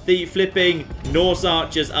 Get the flipping Norse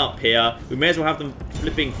archers up here. We may as well have them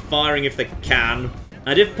flipping firing if they can.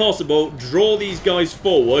 And if possible, draw these guys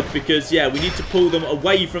forward because, yeah, we need to pull them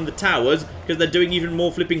away from the towers because they're doing even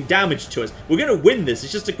more flipping damage to us. We're going to win this.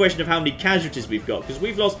 It's just a question of how many casualties we've got because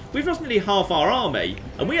we've lost nearly half our army.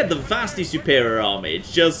 And we had the vastly superior army.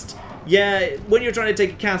 It's just, yeah, when you're trying to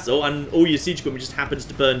take a castle and all your siege equipment just happens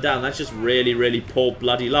to burn down, that's just really, really poor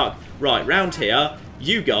bloody luck. Right, round here,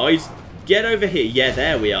 you guys, get over here. Yeah,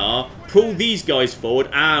 there we are. Pull these guys forward.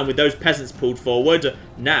 And with those peasants pulled forward,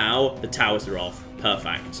 now the towers are off.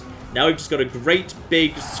 Perfect. Now we've just got a great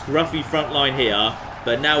big scruffy front line here,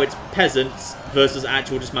 but now it's peasants versus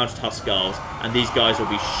actual dismounted Huskars, and these guys will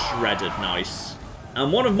be shredded nice.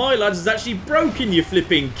 And one of my lads has actually broken, you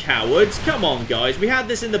flipping cowards. Come on, guys. We had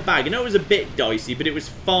this in the bag. I know it was a bit dicey, but it was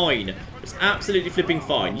fine. It was absolutely flipping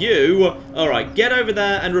fine. You, alright, get over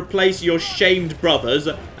there and replace your shamed brothers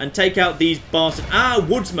and take out these bastards. Ah,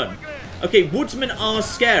 woodsmen. Okay, woodsmen are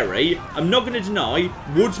scary. I'm not going to deny,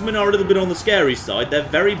 woodsmen are a little bit on the scary side. They're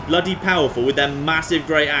very bloody powerful with their massive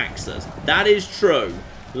great axes. That is true.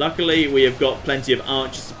 Luckily, we have got plenty of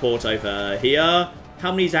archer support over here.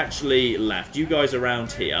 How many's actually left? You guys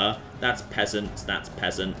around here. That's peasants. That's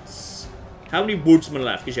peasants. How many woodsmen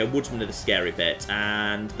left? Because, yeah, woodsmen are the scary bit.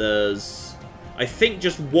 And there's, I think,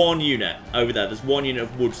 just one unit over there. There's one unit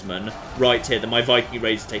of woodsmen right here that my Viking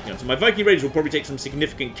Raiders are taking on. So my Viking Raiders will probably take some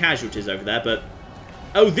significant casualties over there, but...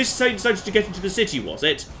 Oh, this side decided to get into the city, was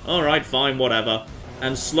it? Alright, fine, whatever.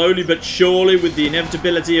 And slowly but surely, with the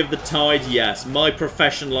inevitability of the tide, yes, my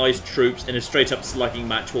professionalised troops in a straight-up slugging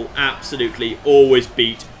match will absolutely always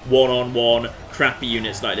beat one-on-one crappy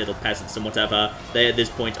units like little peasants and whatever. They, at this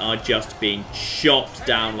point, are just being chopped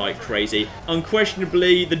down like crazy.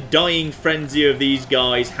 Unquestionably, the dying frenzy of these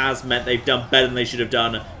guys has meant they've done better than they should have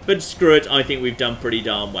done, but screw it, I think we've done pretty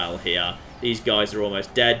darn well here. These guys are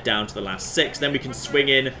almost dead, down to the last 6. Then we can swing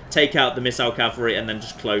in, take out the missile cavalry, and then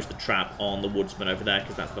just close the trap on the woodsman over there,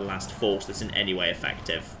 because that's the last force that's in any way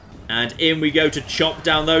effective. And in we go to chop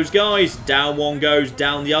down those guys. Down one goes,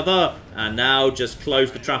 down the other. And now just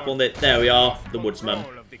close the trap on it. There we are, the woodsman.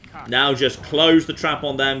 Now just close the trap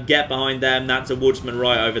on them, get behind them. That's a woodsman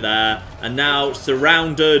right over there. And now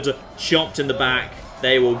surrounded, chopped in the back.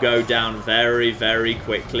 They will go down very, very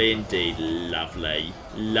quickly indeed. Lovely.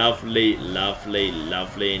 Lovely, lovely,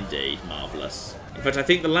 lovely indeed. Marvellous. In fact, I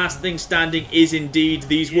think the last thing standing is indeed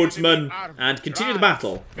these woodsmen. And continue the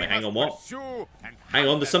battle. Wait, hang on, what? Hang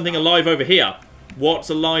on, there's something alive over here. What's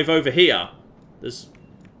alive over here? There's...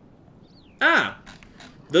 Ah!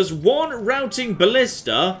 There's one routing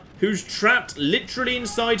ballista who's trapped literally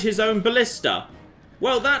inside his own ballista.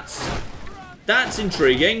 Well, that's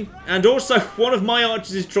intriguing. And also, one of my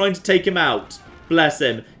archers is trying to take him out. Bless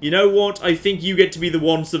him. You know what? I think you get to be the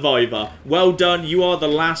one survivor. Well done, you are the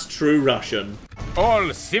last true Russian.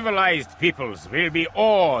 All civilized peoples will be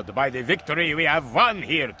awed by the victory we have won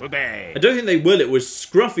here today. I don't think they will. It was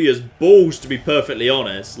scruffy as balls, to be perfectly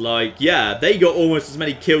honest. Like, yeah, they got almost as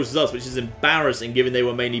many kills as us, which is embarrassing given they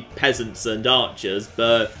were mainly peasants and archers,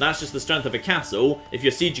 but that's just the strength of a castle if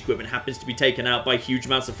your siege equipment happens to be taken out by huge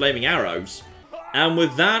amounts of flaming arrows. And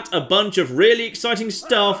with that, a bunch of really exciting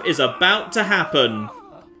stuff is about to happen.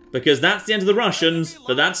 Because that's the end of the Russians,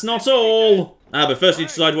 but that's not all. But first we need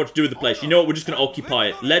to decide what to do with the place. You know what, we're just going to occupy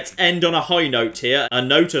it. Let's end on a high note here, a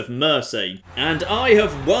note of mercy. And I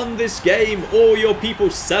have won this game. All your people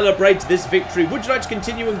celebrate this victory. Would you like to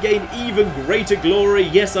continue and gain even greater glory?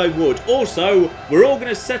 Yes, I would. Also, we're all going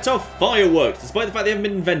to set off fireworks, despite the fact they haven't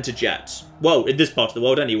been invented yet. Well, in this part of the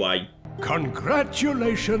world anyway.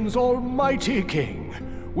 Congratulations, almighty king.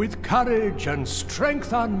 With courage and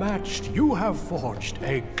strength unmatched, you have forged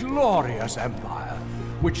a glorious empire,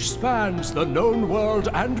 which spans the known world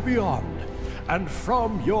and beyond. And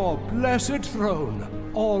from your blessed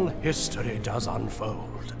throne, all history does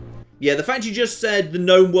unfold. Yeah, the fact you just said the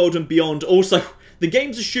known world and beyond, also, the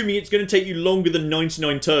game's assuming it's going to take you longer than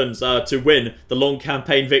 99 turns to win the long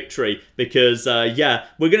campaign victory. Because, yeah,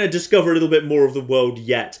 we're going to discover a little bit more of the world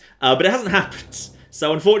yet. But it hasn't happened.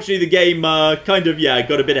 So unfortunately the game kind of, yeah,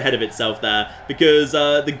 got a bit ahead of itself there. Because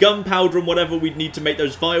the gunpowder and whatever we'd need to make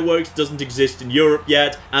those fireworks doesn't exist in Europe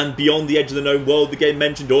yet. And beyond the edge of the known world, the game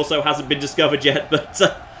mentioned, also hasn't been discovered yet. But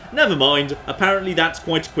never mind. Apparently that's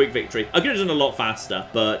quite a quick victory. I could have done a lot faster.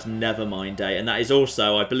 But never mind, eh? And that is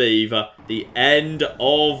also, I believe, the end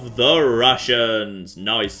of the Russians.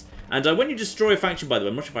 Nice. And when you destroy a faction, by the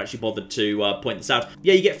way, I'm not sure if I actually bothered to point this out.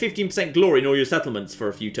 Yeah, you get 15% glory in all your settlements for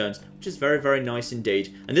a few turns, which is very, very nice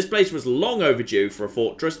indeed. And this place was long overdue for a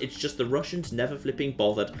fortress. It's just the Russians never flipping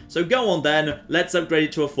bothered. So go on then, let's upgrade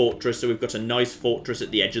it to a fortress. So we've got a nice fortress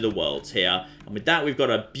at the edge of the world here. And with that, we've got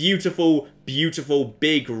a beautiful, beautiful,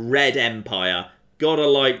 big red empire. Gotta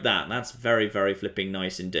like that. That's very, very flipping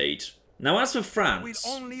nice indeed. Now, as for France,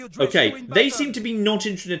 okay, they seem to be not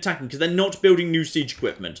interested in attacking because they're not building new siege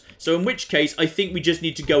equipment. So in which case, I think we just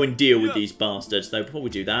need to go and deal with these bastards. Though before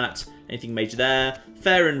we do that, anything major there?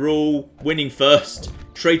 Fair and rule, winning first,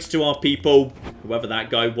 traitor to our people, whoever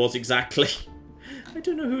that guy was exactly. I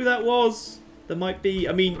don't know who that was. There might be,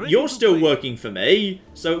 I mean, you're still working for me,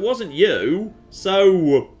 so it wasn't you.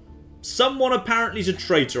 So, someone apparently is a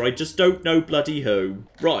traitor, I just don't know bloody who.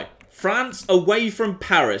 Right. France away from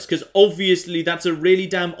Paris, because obviously that's a really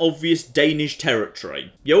damn obvious Danish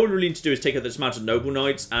territory. Yeah, all we really need to do is take out the dismounted noble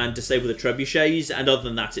knights and disable the trebuchets, and other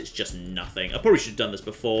than that, it's just nothing. I probably should have done this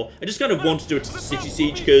before. I just kind of want to do it as a city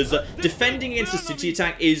siege, because defending against a city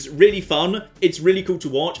attack is really fun, it's really cool to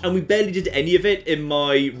watch, and we barely did any of it in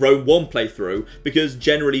my Rome 1 playthrough, because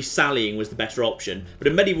generally sallying was the better option. But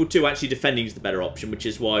in Medieval 2, actually defending is the better option, which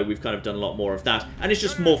is why we've kind of done a lot more of that, and it's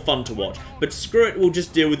just more fun to watch. But screw it, we'll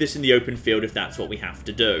just deal with this in the open field if that's what we have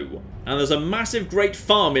to do. And there's a massive great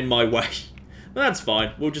farm in my way. Well, that's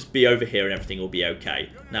fine. We'll just be over here and everything will be okay.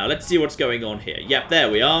 Now, let's see what's going on here. Yep, there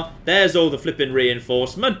we are. There's all the flipping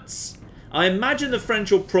reinforcements. I imagine the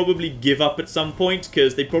French will probably give up at some point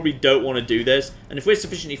because they probably don't want to do this. And if we're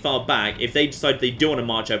sufficiently far back, if they decide they do want to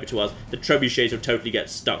march over to us, the trebuchets will totally get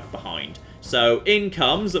stuck behind. So in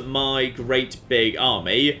comes my great big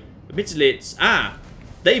army. Admittedly, it's...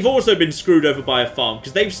 they've also been screwed over by a farm,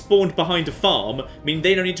 because they've spawned behind a farm, meaning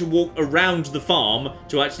they don't need to walk around the farm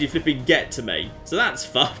to actually flipping get to me. So that's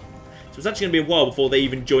fun. So it's actually going to be a while before they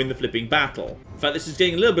even join the flipping battle. In fact, this is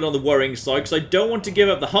getting a little bit on the worrying side, because I don't want to give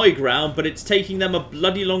up the high ground, but it's taking them a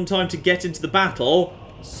bloody long time to get into the battle.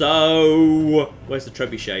 So, where's the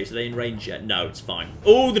trebuchets? Are they in range yet? No, it's fine.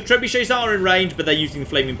 Oh, the trebuchets are in range, but they're using the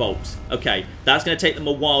flaming bolts. Okay, that's going to take them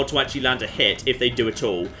a while to actually land a hit, if they do at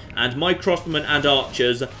all. And my crossbowmen and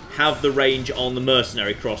archers have the range on the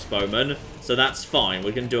mercenary crossbowmen, so that's fine.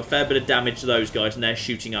 We're going to do a fair bit of damage to those guys, and they're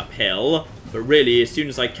shooting uphill. But really, as soon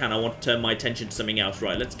as I can, I want to turn my attention to something else.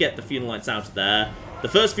 Right, let's get the funeral lights out of there. The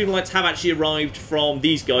first funeral lights have actually arrived from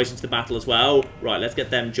these guys into the battle as well. Right, let's get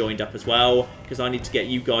them joined up as well, because I need to get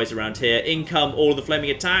you guys around here. In come all the flaming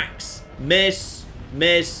attacks. Miss,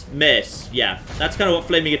 miss, miss. Yeah, that's kind of what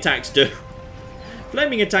flaming attacks do.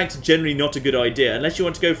 Flaming attacks are generally not a good idea, unless you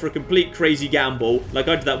want to go for a complete crazy gamble, like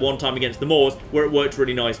I did that one time against the Moors, where it worked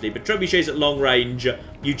really nicely. But trebuchets at long range,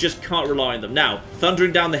 you just can't rely on them. Now,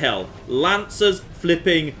 thundering down the hill. Lancers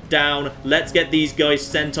flipping down. Let's get these guys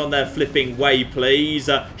sent on their flipping way, please.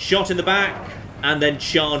 Shot in the back, and then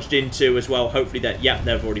charged into as well. Hopefully that, yeah,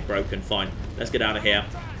 they've already broken. Fine. Let's get out of here.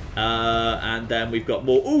 And then we've got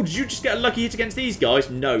more. Oh, did you just get a lucky hit against these guys?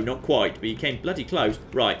 No, not quite, but you came bloody close.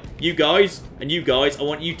 Right, you guys and you guys, I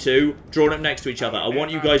want you two drawn up next to each other. I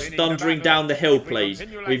want you guys thundering down the hill, please.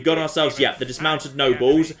 We've got ourselves, yeah, the dismounted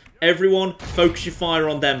nobles. Everyone, focus your fire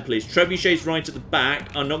on them, please. Trebuchets right at the back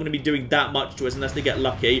are not going to be doing that much to us unless they get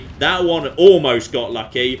lucky. That one almost got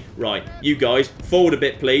lucky. Right, you guys, forward a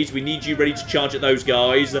bit, please. We need you ready to charge at those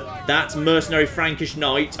guys. That's mercenary Frankish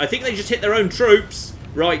knights. I think they just hit their own troops.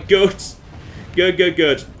 Right, good. Good, good,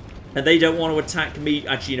 good. And they don't want to attack me.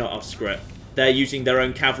 Actually, you know what? I'll screw it. They're using their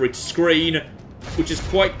own cavalry to screen, which is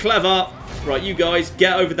quite clever. Right, you guys,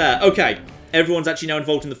 get over there. Okay, everyone's actually now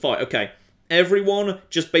involved in the fight. Okay, everyone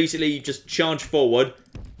just basically just charge forward.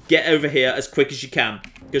 Get over here as quick as you can.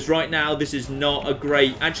 Because right now, this is not a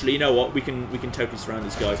great... Actually, you know what? We can totally surround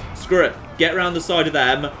these guys. Screw it. Get around the side of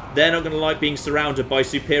them. They're not going to like being surrounded by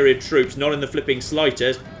superior troops. Not in the flipping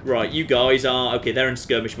slightest. Right, you guys are... Okay, they're in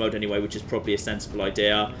skirmish mode anyway, which is probably a sensible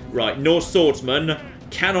idea. Right, Norse swordsmen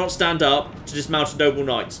cannot stand up to dismounted noble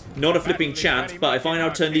knights. Not a flipping chance, but if I now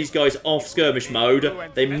turn these guys off skirmish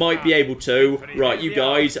mode, they might be able to. Right, you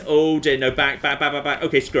guys... Oh, dear. No, back, back, back, back, back.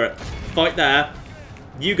 Okay, screw it. Fight there.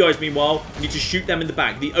 You guys, meanwhile, need to shoot them in the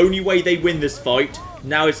back. The only way they win this fight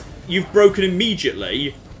now is you've broken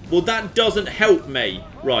immediately. Well, that doesn't help me.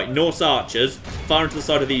 Right, Norse archers, fire into the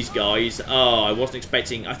side of these guys. Oh, I wasn't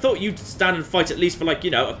expecting... I thought you'd stand and fight at least for, like,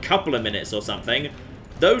 you know, a couple of minutes or something.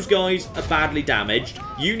 Those guys are badly damaged.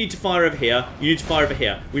 You need to fire over here. You need to fire over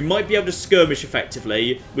here. We might be able to skirmish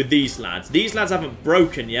effectively with these lads. These lads haven't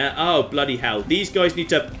broken yet. Oh, bloody hell. These guys need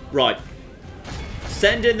to... Right.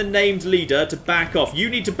 Send in the named leader to back off. You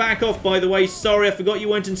need to back off, by the way. Sorry, I forgot you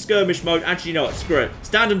weren't in skirmish mode. Actually, you know what? Screw it.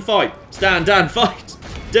 Stand and fight. Stand and fight.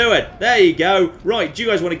 Do it. There you go. Right, do you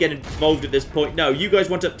guys want to get involved at this point? No, you guys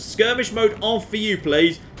want to skirmish mode off for you,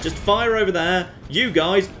 please. Just fire over there. You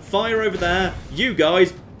guys, fire over there. You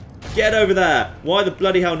guys, get over there. Why the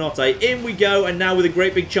bloody hell not, eh? In we go, and now with a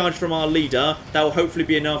great big charge from our leader, that will hopefully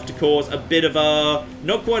be enough to cause a bit of a...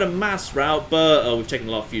 Not quite a mass rout, but... Oh, we've taken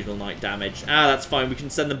a lot of Feudal Knight damage. Ah, that's fine. We can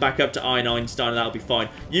send them back up to Iron Einstein, and that'll be fine.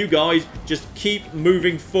 You guys, just keep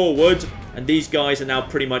moving forward. And these guys are now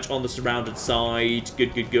pretty much on the surrounded side.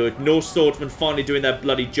 Good, good, good. Norse swordsmen finally doing their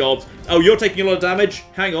bloody jobs. Oh, you're taking a lot of damage?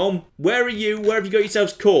 Hang on. Where are you? Where have you got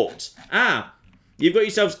yourselves caught? Ah, you've got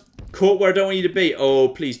yourselves caught where I don't want you to be. Oh,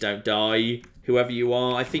 please don't die. Whoever you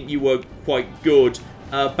are, I think you were quite good.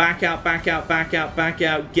 Back out, back out, back out, back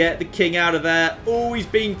out. Get the king out of there. Oh, he's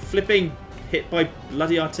being flipping hit by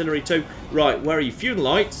bloody artillery too. Right, where are you?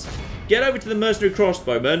 Feudalites. Get over to the mercenary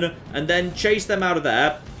crossbowmen and then chase them out of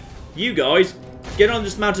there. You guys, get on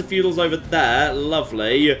dismounted feudals over there.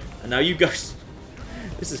 Lovely. And now you guys...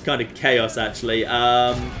 This is kind of chaos, actually.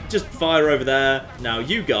 Just fire over there. Now,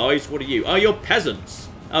 you guys, what are you? Oh, you're peasants.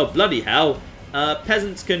 Oh, bloody hell.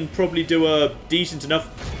 Peasants can probably do a decent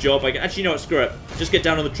enough job. Actually, you know what? Screw it. Just get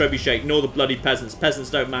down on the trebuchet. Ignore the bloody peasants. Peasants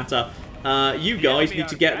don't matter. You guys need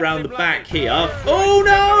to get round the back here. Oh,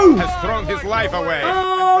 no! Has thrown his life away.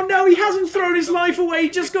 Oh, no, he hasn't thrown his life away. He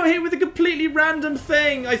just got hit with a completely random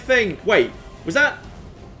thing, I think. Wait, was that...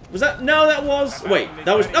 No, that was... Wait,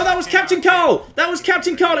 that was... No, that was Captain Carl! That was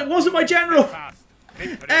Captain Carl. It wasn't my general.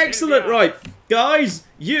 Excellent. Right, guys,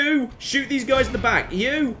 you shoot these guys in the back.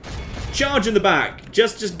 You charge in the back.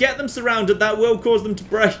 Just get them surrounded. That will cause them to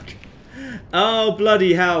break. Oh,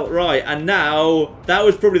 bloody hell. Right, and now, that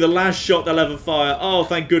was probably the last shot they'll ever fire. Oh,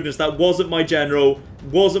 thank goodness, that wasn't my general.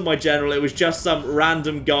 Wasn't my general. It was just some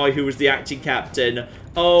random guy who was the acting captain.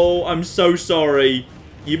 Oh, I'm so sorry.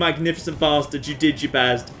 You magnificent bastards. You did your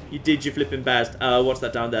best. You did your flipping best. What's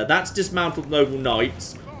that down there? That's dismantled noble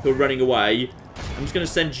knights who are running away. I'm just going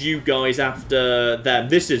to send you guys after them.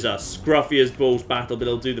 This is a scruffy as balls battle, but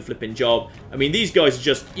it'll do the flipping job. I mean, these guys are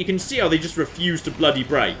just... You can see how they just refuse to bloody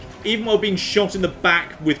break. Even while being shot in the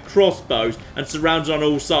back with crossbows and surrounded on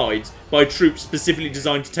all sides by troops specifically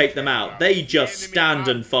designed to take them out. They just stand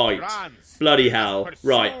and fight. Bloody hell.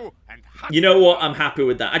 Right. You know what? I'm happy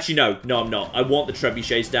with that. Actually, no. No, I'm not. I want the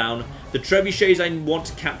trebuchets down. The trebuchets, I want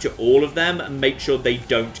to capture all of them and make sure they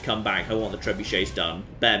don't come back. I want the trebuchets done.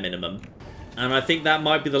 Bare minimum. And I think that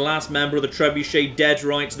might be the last member of the trebuchet dead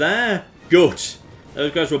right there. Good.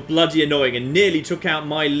 Those guys were bloody annoying and nearly took out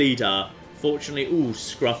my leader. Fortunately, ooh,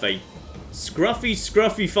 scruffy. Scruffy,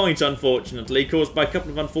 scruffy fight, unfortunately, caused by a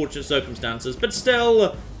couple of unfortunate circumstances. But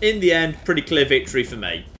still, in the end, pretty clear victory for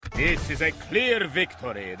me. This is a clear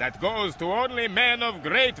victory that goes to only men of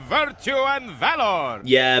great virtue and valor.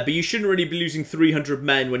 Yeah, but you shouldn't really be losing 300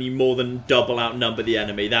 men when you more than double outnumber the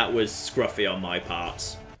enemy. That was scruffy on my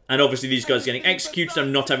part. And obviously these guys are getting executed.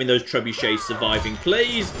 I'm not having those trebuchets surviving,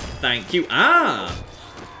 please. Thank you. Ah!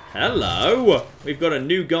 Hello. We've got a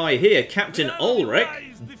new guy here. Captain Ulrich.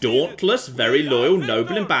 Dauntless, very loyal,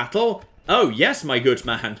 noble in battle. Oh, yes, my good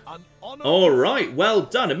man. Alright, well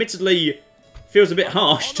done. Admittedly, feels a bit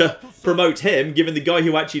harsh to promote him, given the guy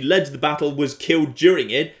who actually led the battle was killed during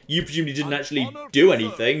it. You presumably didn't actually do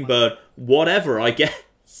anything, but whatever, I guess.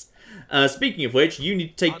 Speaking of which, you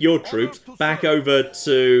need to take your troops back over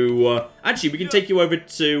to... actually, we can take you over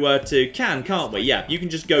to Cannes, can't we? Yeah, you can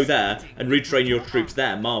just go there and retrain your troops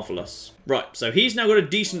there. Marvellous. Right, so he's now got a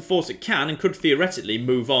decent force at Cannes and could theoretically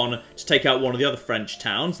move on to take out one of the other French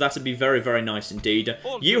towns. That would be very, very nice indeed.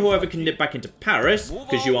 You, however, can nip back into Paris,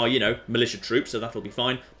 because you are, you know, militia troops, so that'll be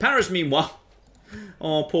fine. Paris, meanwhile...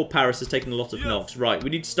 Oh, poor Paris has taken a lot of knocks. Right, we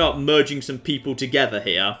need to start merging some people together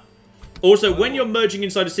here. Also, when you're merging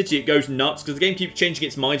inside a city, it goes nuts, because the game keeps changing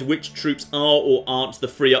its mind which troops are or aren't the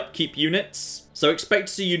free upkeep units. So expect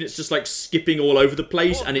to see units just like skipping all over the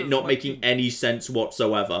place and it not making any sense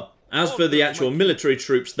whatsoever. As for the actual military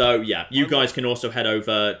troops, though, yeah, you guys can also head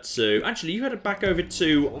over to... Actually, you headed back over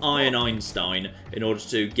to Iron Einstein in order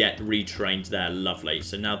to get retrained there. Lovely.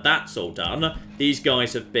 So now that's all done. These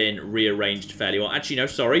guys have been rearranged fairly well. Actually, no,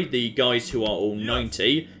 sorry. The guys who are all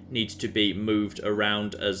 90 need to be moved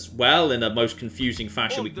around as well in the most confusing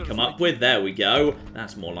fashion we can come up with. There we go.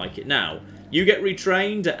 That's more like it now. You get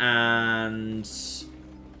retrained and...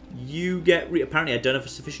 You get... Apparently, I don't have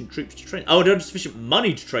sufficient troops to train. Oh, I don't have sufficient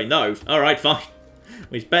money to train those. Alright, fine.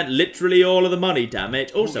 We spent literally all of the money, damn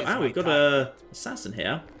it. Also, we've got a assassin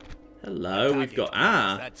here. Hello, we've got...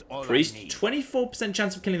 Priest. 24%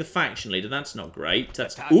 chance of killing the faction leader. That's not great.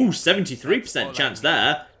 That's... Ooh, 73% chance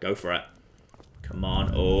there. Go for it. Come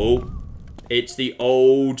on. Oh. It's the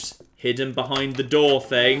old hidden behind the door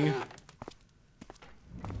thing.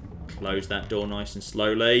 Close that door nice and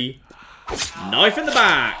slowly. Knife in the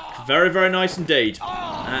back! Very, very nice indeed.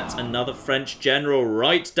 That's another French general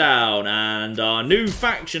right down. And our new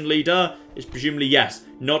faction leader is presumably, yes,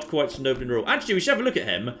 not quite so noble in rule. Actually, we should have a look at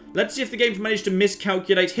him. Let's see if the game's managed to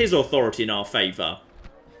miscalculate his authority in our favour.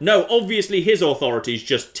 No, obviously his authority is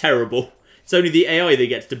just terrible. It's only the AI that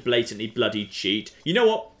gets to blatantly bloody cheat. You know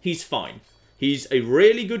what? He's fine. He's a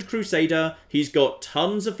really good crusader. He's got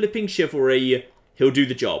tons of flipping chivalry. He'll do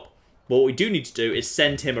the job. What we do need to do is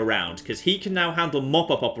send him around, because he can now handle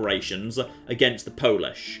mop-up operations against the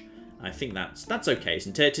Polish. I think that's okay,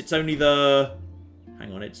 isn't it? It's only the...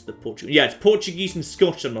 Hang on, it's the Portuguese... Yeah, it's Portuguese and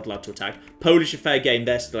Scotch I'm not allowed to attack. Polish are fair game,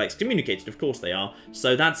 they're still excommunicated, of course they are.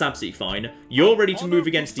 So that's absolutely fine. You're ready to move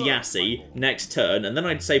against Yassi next turn, and then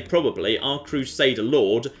I'd say probably our Crusader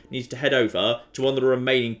Lord needs to head over to one of the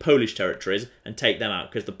remaining Polish territories and take them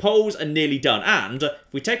out, because the Poles are nearly done. And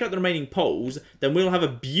if we take out the remaining Poles, then we'll have a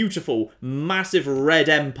beautiful, massive red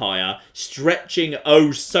empire stretching,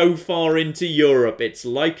 oh, so far into Europe. It's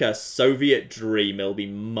like a Soviet dream. It'll be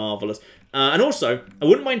marvellous. And also, I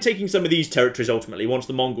wouldn't mind taking some of these territories ultimately once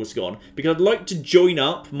the Mongols are gone, because I'd like to join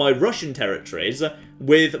up my Russian territories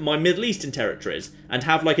with my Middle Eastern territories and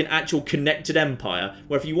have like an actual connected empire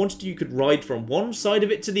where if you wanted to, you could ride from one side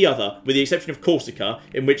of it to the other, with the exception of Corsica,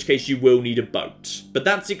 in which case you will need a boat. But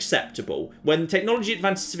that's acceptable. When technology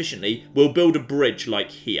advances sufficiently, we'll build a bridge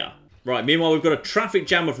like here. Right, meanwhile, we've got a traffic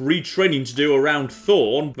jam of retraining to do around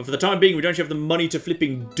Thorn, but for the time being, we don't have the money to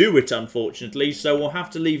flipping do it, unfortunately, so we'll have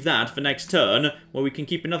to leave that for next turn, where we can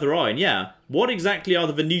keep another eye on, yeah. What exactly are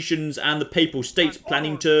the Venetians and the Papal States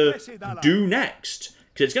planning to do next?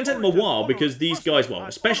 Because it's going to take them a while, because these guys, well,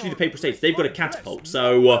 especially the Papal States, they've got a catapult,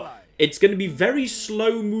 so it's going to be very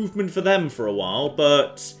slow movement for them for a while,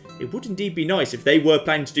 but... It would indeed be nice if they were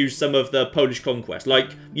planning to do some of the Polish conquest.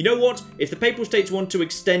 Like, you know what? If the Papal States want to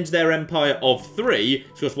extend their empire of 3,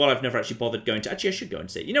 because while I've never actually bothered going to... Actually, I should go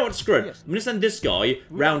and see. You know what? Screw it. I'm going to send this guy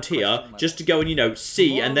round here just to go and, you know,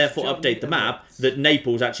 see and therefore update the map that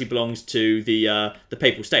Naples actually belongs to the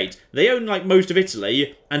Papal States. They own, like, most of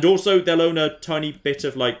Italy, and also they'll own a tiny bit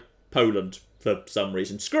of, like, Poland for some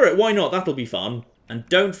reason. Screw it. Why not? That'll be fun. And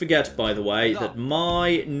don't forget, by the way, that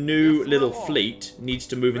my new little fleet needs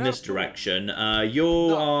to move in this direction.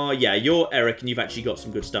 You're Eric, and you've actually got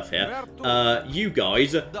some good stuff here. You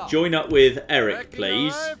guys, join up with Eric,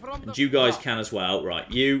 please. And you guys can as well. Right,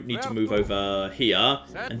 you need to move over here.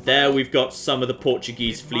 And there we've got some of the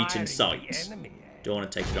Portuguese fleet in sight. Do I want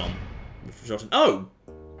to take it on? Oh!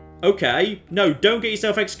 Okay, no, don't get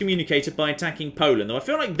yourself excommunicated by attacking Poland, though I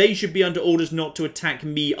feel like they should be under orders not to attack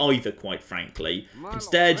me either, quite frankly.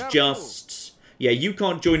 Instead, just... Yeah, you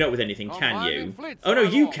can't join up with anything, can you? Oh, no,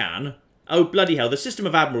 you can. Oh, bloody hell, the system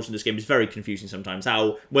of admirals in this game is very confusing sometimes.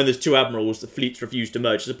 How, when there's 2 admirals, the fleets refuse to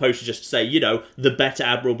merge, as opposed to just say, you know, the better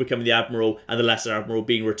admiral becoming the admiral and the lesser admiral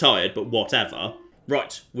being retired, but whatever.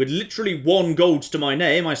 Right, with literally 1 gold to my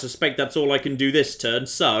name, I suspect that's all I can do this turn,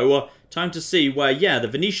 so... Time to see where, yeah, the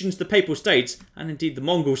Venetians, the Papal States, and indeed the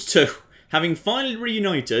Mongols too, having finally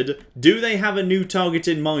reunited, do they have a new target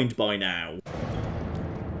in mind by now?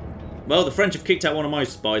 Well, the French have kicked out one of my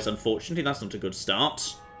spies, unfortunately. That's not a good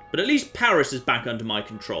start. But at least Paris is back under my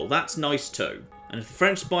control. That's nice too. And if the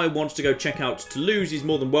French spy wants to go check out Toulouse, he's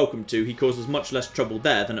more than welcome to. He causes much less trouble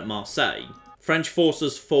there than at Marseille. French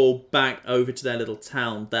forces fall back over to their little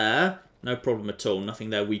town there. No problem at all.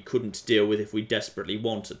 Nothing there we couldn't deal with if we desperately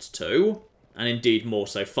wanted to. And indeed, more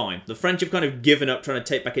so. Fine. The French have kind of given up trying to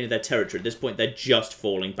take back into their territory. At this point, they're just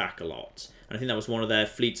falling back a lot. And I think that was one of their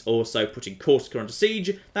fleets also putting Corsica under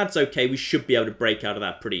siege. That's okay. We should be able to break out of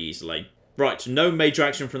that pretty easily. Right. No major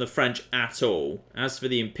action from the French at all. As for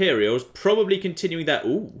the Imperials, probably continuing their...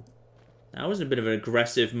 Ooh. That was a bit of an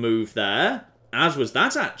aggressive move there. As was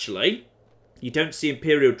that, actually. You don't see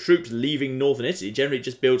Imperial troops leaving northern Italy. Generally, it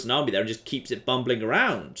just builds an army there and just keeps it bumbling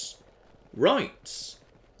around. Right.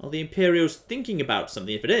 Are the Imperials thinking about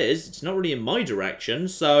something? If it is, it's not really in my direction,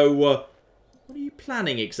 so what are you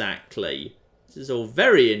planning exactly? This is all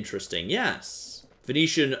very interesting, yes.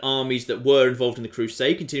 Venetian armies that were involved in the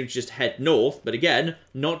Crusade continue to just head north, but again,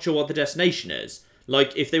 not sure what the destination is.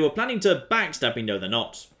 Like, if they were planning to backstab me, no, they're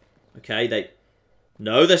not. Okay,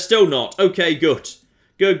 no, they're still not. Okay, good.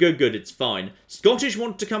 Good, it's fine. Scottish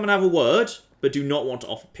want to come and have a word, but do not want to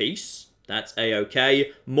offer peace. That's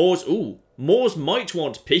a-okay. Moors might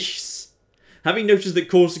want peace. Having noticed that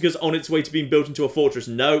Corsica's on its way to being built into a fortress,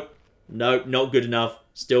 no, not good enough.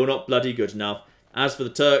 Still not bloody good enough. As for the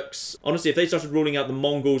Turks, honestly, if they started ruling out the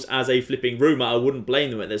Mongols as a flipping rumour, I wouldn't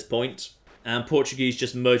blame them at this point. And Portuguese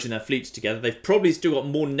just merging their fleets together. They've probably still got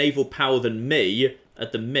more naval power than me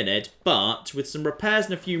at the minute, but with some repairs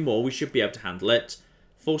and a few more, we should be able to handle it.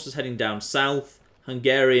 Forces heading down south.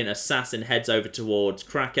 Hungarian assassin heads over towards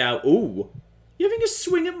Krakow. Ooh, you having a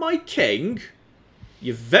swing at my king?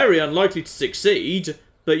 You're very unlikely to succeed,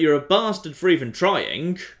 but you're a bastard for even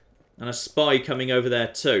trying. And a spy coming over there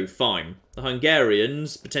too. Fine. The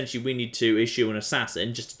Hungarians, potentially we need to issue an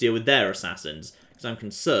assassin just to deal with their assassins. Because I'm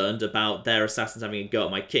concerned about their assassins having a go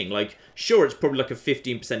at my king. Like, sure, it's probably like a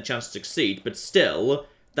 15% chance to succeed, but still,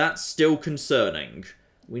 that's still concerning.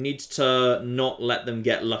 We need to not let them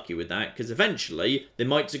get lucky with that, because eventually they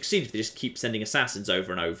might succeed if they just keep sending assassins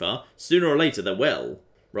over and over. Sooner or later they will.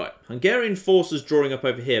 Right, Hungarian forces drawing up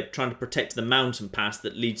over here, trying to protect the mountain pass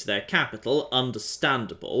that leads to their capital.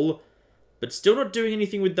 Understandable. But still not doing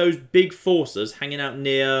anything with those big forces hanging out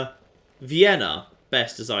near Vienna,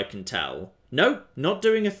 best as I can tell. No, not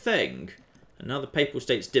doing a thing. And now the Papal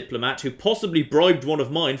States diplomat, who possibly bribed one of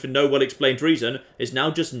mine for no well-explained reason, is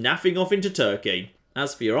now just naffing off into Turkey.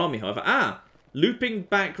 As for your army, however, looping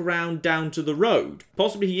back round down to the road.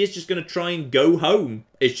 Possibly he is just going to try and go home.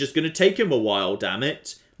 It's just going to take him a while, damn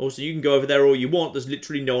it. Also, you can go over there all you want. There's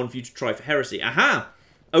literally no one for you to try for heresy. Aha!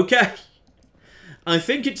 Okay. I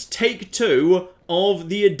think it's take 2 of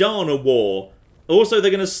the Adana War. Also,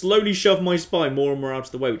 they're going to slowly shove my spy more and more out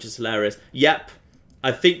of the way, which is hilarious. Yep.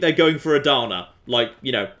 I think they're going for Adana. Like,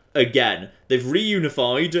 you know, again. They've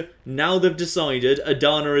reunified. Now they've decided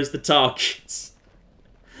Adana is the target.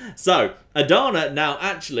 So, Adana now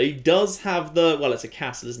actually does have the... Well, it's a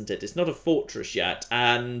castle, isn't it? It's not a fortress yet.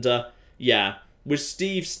 And, yeah. With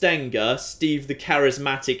Steve Stenger, Steve the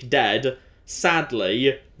Charismatic dead,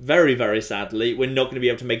 sadly, very, very sadly, we're not going to be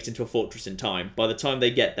able to make it into a fortress in time. By the time they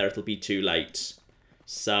get there, it'll be too late.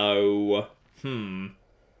 So,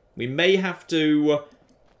 we may have to...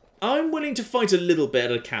 I'm willing to fight a little bit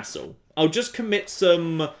at a castle. I'll just commit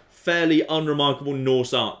some fairly unremarkable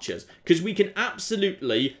Norse archers, because we can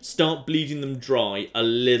absolutely start bleeding them dry a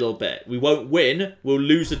little bit. We won't win, we'll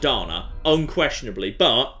lose Adana, unquestionably,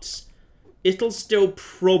 but it'll still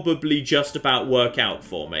probably just about work out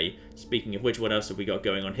for me. Speaking of which, what else have we got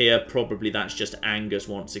going on here? Probably that's just Angers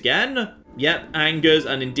once again. Yep, Angers,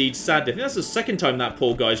 and indeed sadly, I think that's the second time that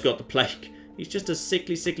poor guy's got the plague. He's just a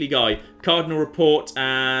sickly, sickly guy. Cardinal report,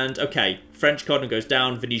 and okay. French cardinal goes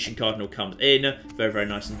down, Venetian cardinal comes in. Very, very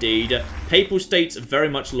nice indeed. Papal States very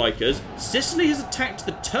much like us. Sicily has attacked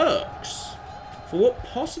the Turks. For what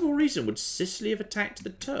possible reason would Sicily have attacked the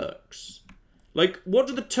Turks? Like, what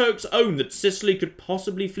do the Turks own that Sicily could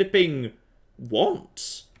possibly flipping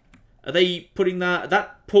want? Are they putting that...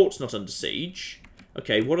 That port's not under siege.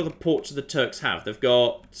 Okay, what other ports do the Turks have? They've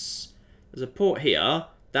got... There's a port here.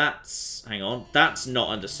 That's... Hang on. That's not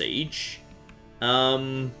under siege.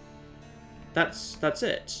 That's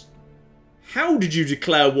it. How did you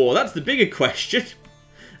declare war? That's the bigger question.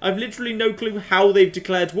 I've literally no clue how they've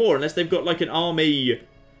declared war, unless they've got, like, an army...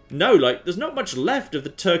 No, like, there's not much left of the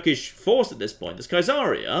Turkish force at this point. There's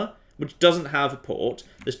Kaisaria, which doesn't have a port.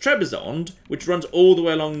 There's Trebizond, which runs all the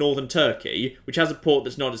way along northern Turkey, which has a port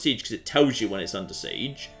that's not under siege because it tells you when it's under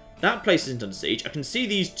siege. That place isn't under siege. I can see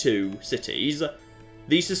these two cities.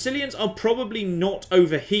 The Sicilians are probably not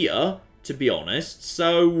over here, to be honest.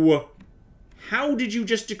 So, how did you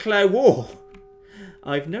just declare war?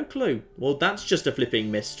 I've no clue. Well, that's just a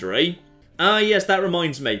flipping mystery. Ah, yes, that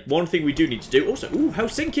reminds me. One thing we do need to do. Also, ooh,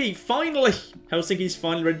 Helsinki, finally! Helsinki's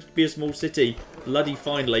finally ready to be a small city. Bloody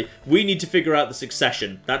finally. We need to figure out the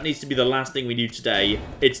succession. That needs to be the last thing we do today.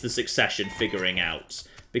 It's the succession figuring out.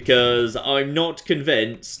 Because I'm not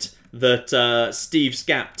convinced that Steve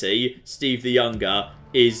Skapti, Steve the Younger,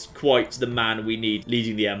 is quite the man we need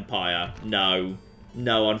leading the Empire. No.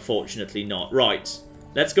 No, unfortunately not. Right.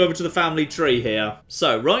 Let's go over to the family tree here.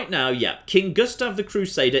 So, right now, yeah, King Gustav the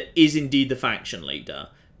Crusader is indeed the faction leader.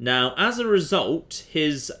 Now, as a result,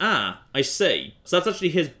 his... Ah, I see. So that's actually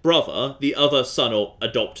his brother, the other son or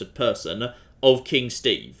adopted person of King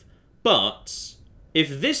Steve. But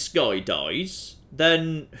if this guy dies,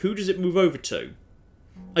 then who does it move over to?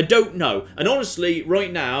 I don't know. And honestly,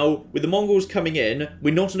 right now, with the Mongols coming in,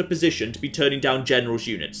 we're not in a position to be turning down generals'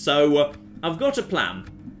 units. So, I've got a plan,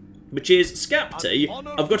 which is, Skapti,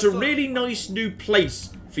 I've got a really nice new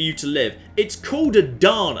place for you to live. It's called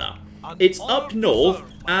Adana. It's up north,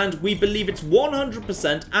 and we believe it's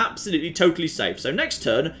 100% absolutely totally safe. So next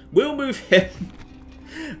turn, we'll move him.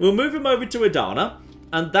 We'll move him over to Adana,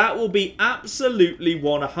 and that will be absolutely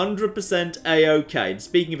 100% a-okay. And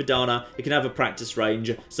speaking of Adana, it can have a practice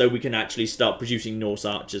range, so we can actually start producing Norse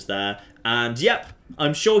archers there. And yep,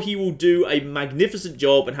 I'm sure he will do a magnificent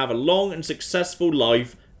job and have a long and successful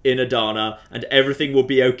life in Adana, and everything will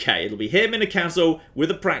be okay. It'll be him in a castle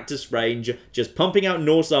with a practice range, just pumping out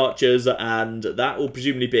Norse archers, and that will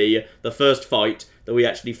presumably be the first fight that we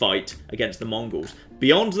actually fight against the Mongols.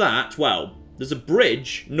 Beyond that, well, there's a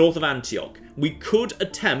bridge north of Antioch. We could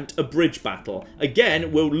attempt a bridge battle.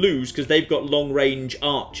 Again, we'll lose because they've got long-range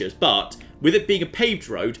archers, but with it being a paved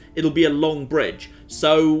road, it'll be a long bridge.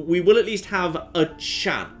 So we will at least have a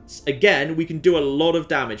chance. Again, we can do a lot of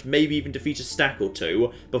damage, maybe even defeat a stack or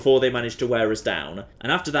two before they manage to wear us down.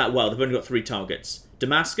 And after that, well, they've only got 3 targets.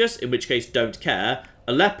 Damascus, in which case don't care.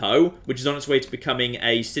 Aleppo, which is on its way to becoming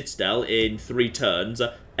a citadel in 3 turns.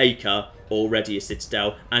 Acre, already a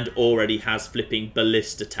citadel, and already has flipping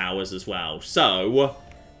ballista towers as well. So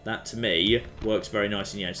that, to me, works very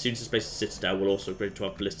nicely. Yeah, as soon as it's placed a citadel, we'll also agree to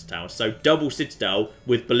have ballista towers. So double citadel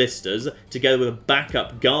with ballistas, together with a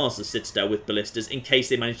backup Gaza citadel with ballistas, in case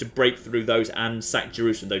they manage to break through those and sack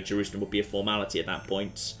Jerusalem, though Jerusalem would be a formality at that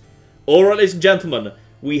point. Alright, ladies and gentlemen,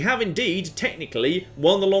 we have indeed, technically,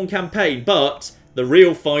 won the long campaign, but the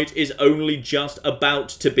real fight is only just about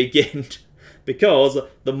to begin. Because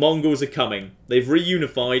the Mongols are coming. They've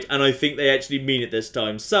reunified, and I think they actually mean it this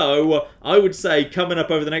time. So, I would say, coming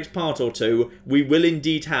up over the next part or two, we will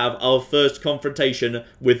indeed have our first confrontation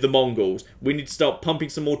with the Mongols. We need to start pumping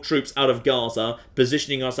some more troops out of Gaza,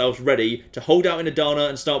 positioning ourselves ready to hold out in Adana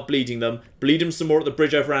and start bleeding them. Bleed them some more at the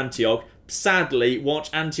bridge over Antioch. Sadly,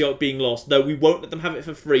 watch Antioch being lost, though we won't let them have it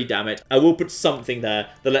for free, damn it. I will put something there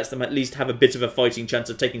that lets them at least have a bit of a fighting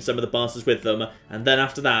chance of taking some of the bastards with them. And then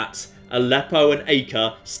after that, Aleppo and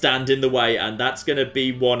Acre stand in the way, and that's going to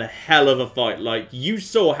be one hell of a fight. Like, you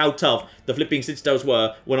saw how tough the flipping citadels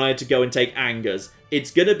were when I had to go and take Angers.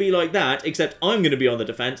 It's going to be like that, except I'm going to be on the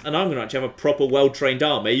defense, and I'm going to actually have a proper well-trained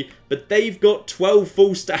army, but they've got 12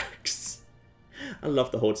 full stacks. I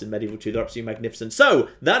love the hordes in Medieval 2. They're absolutely magnificent. So,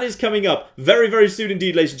 that is coming up very, very soon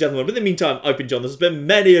indeed, ladies and gentlemen. But in the meantime, I've been John. This has been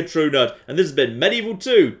many a true nerd. And this has been Medieval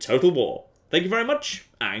 2 Total War. Thank you very much,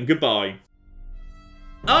 and goodbye.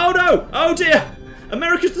 Oh no! Oh dear!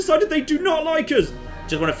 America's decided they do not like us!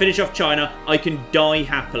 Just want to finish off China. I can die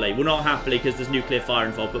happily. Well, not happily because there's nuclear fire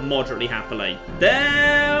involved, but moderately happily.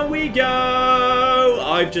 There we go!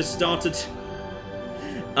 I've just started...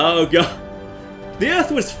 Oh god. The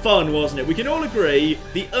Earth was fun, wasn't it? We can all agree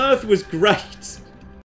the Earth was great.